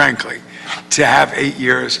 frankly, to have 8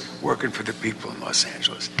 years working for the people in Los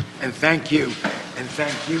Angeles. And thank you. And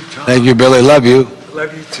thank you, Tom. Thank you, Billy. Love you.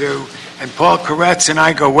 Love you, too. And Paul Koretz and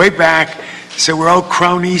I go way back, so we're old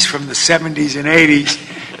cronies from the 70s and 80s.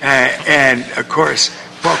 And, of course,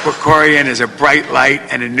 Paul Krikorian is a bright light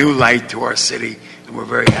and a new light to our city, and we're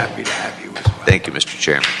very happy to have you as well. Thank you, Mr.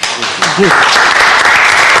 Chairman.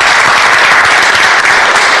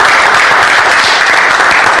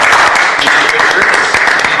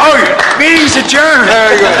 Oh, meeting's adjourned.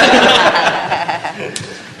 Very good.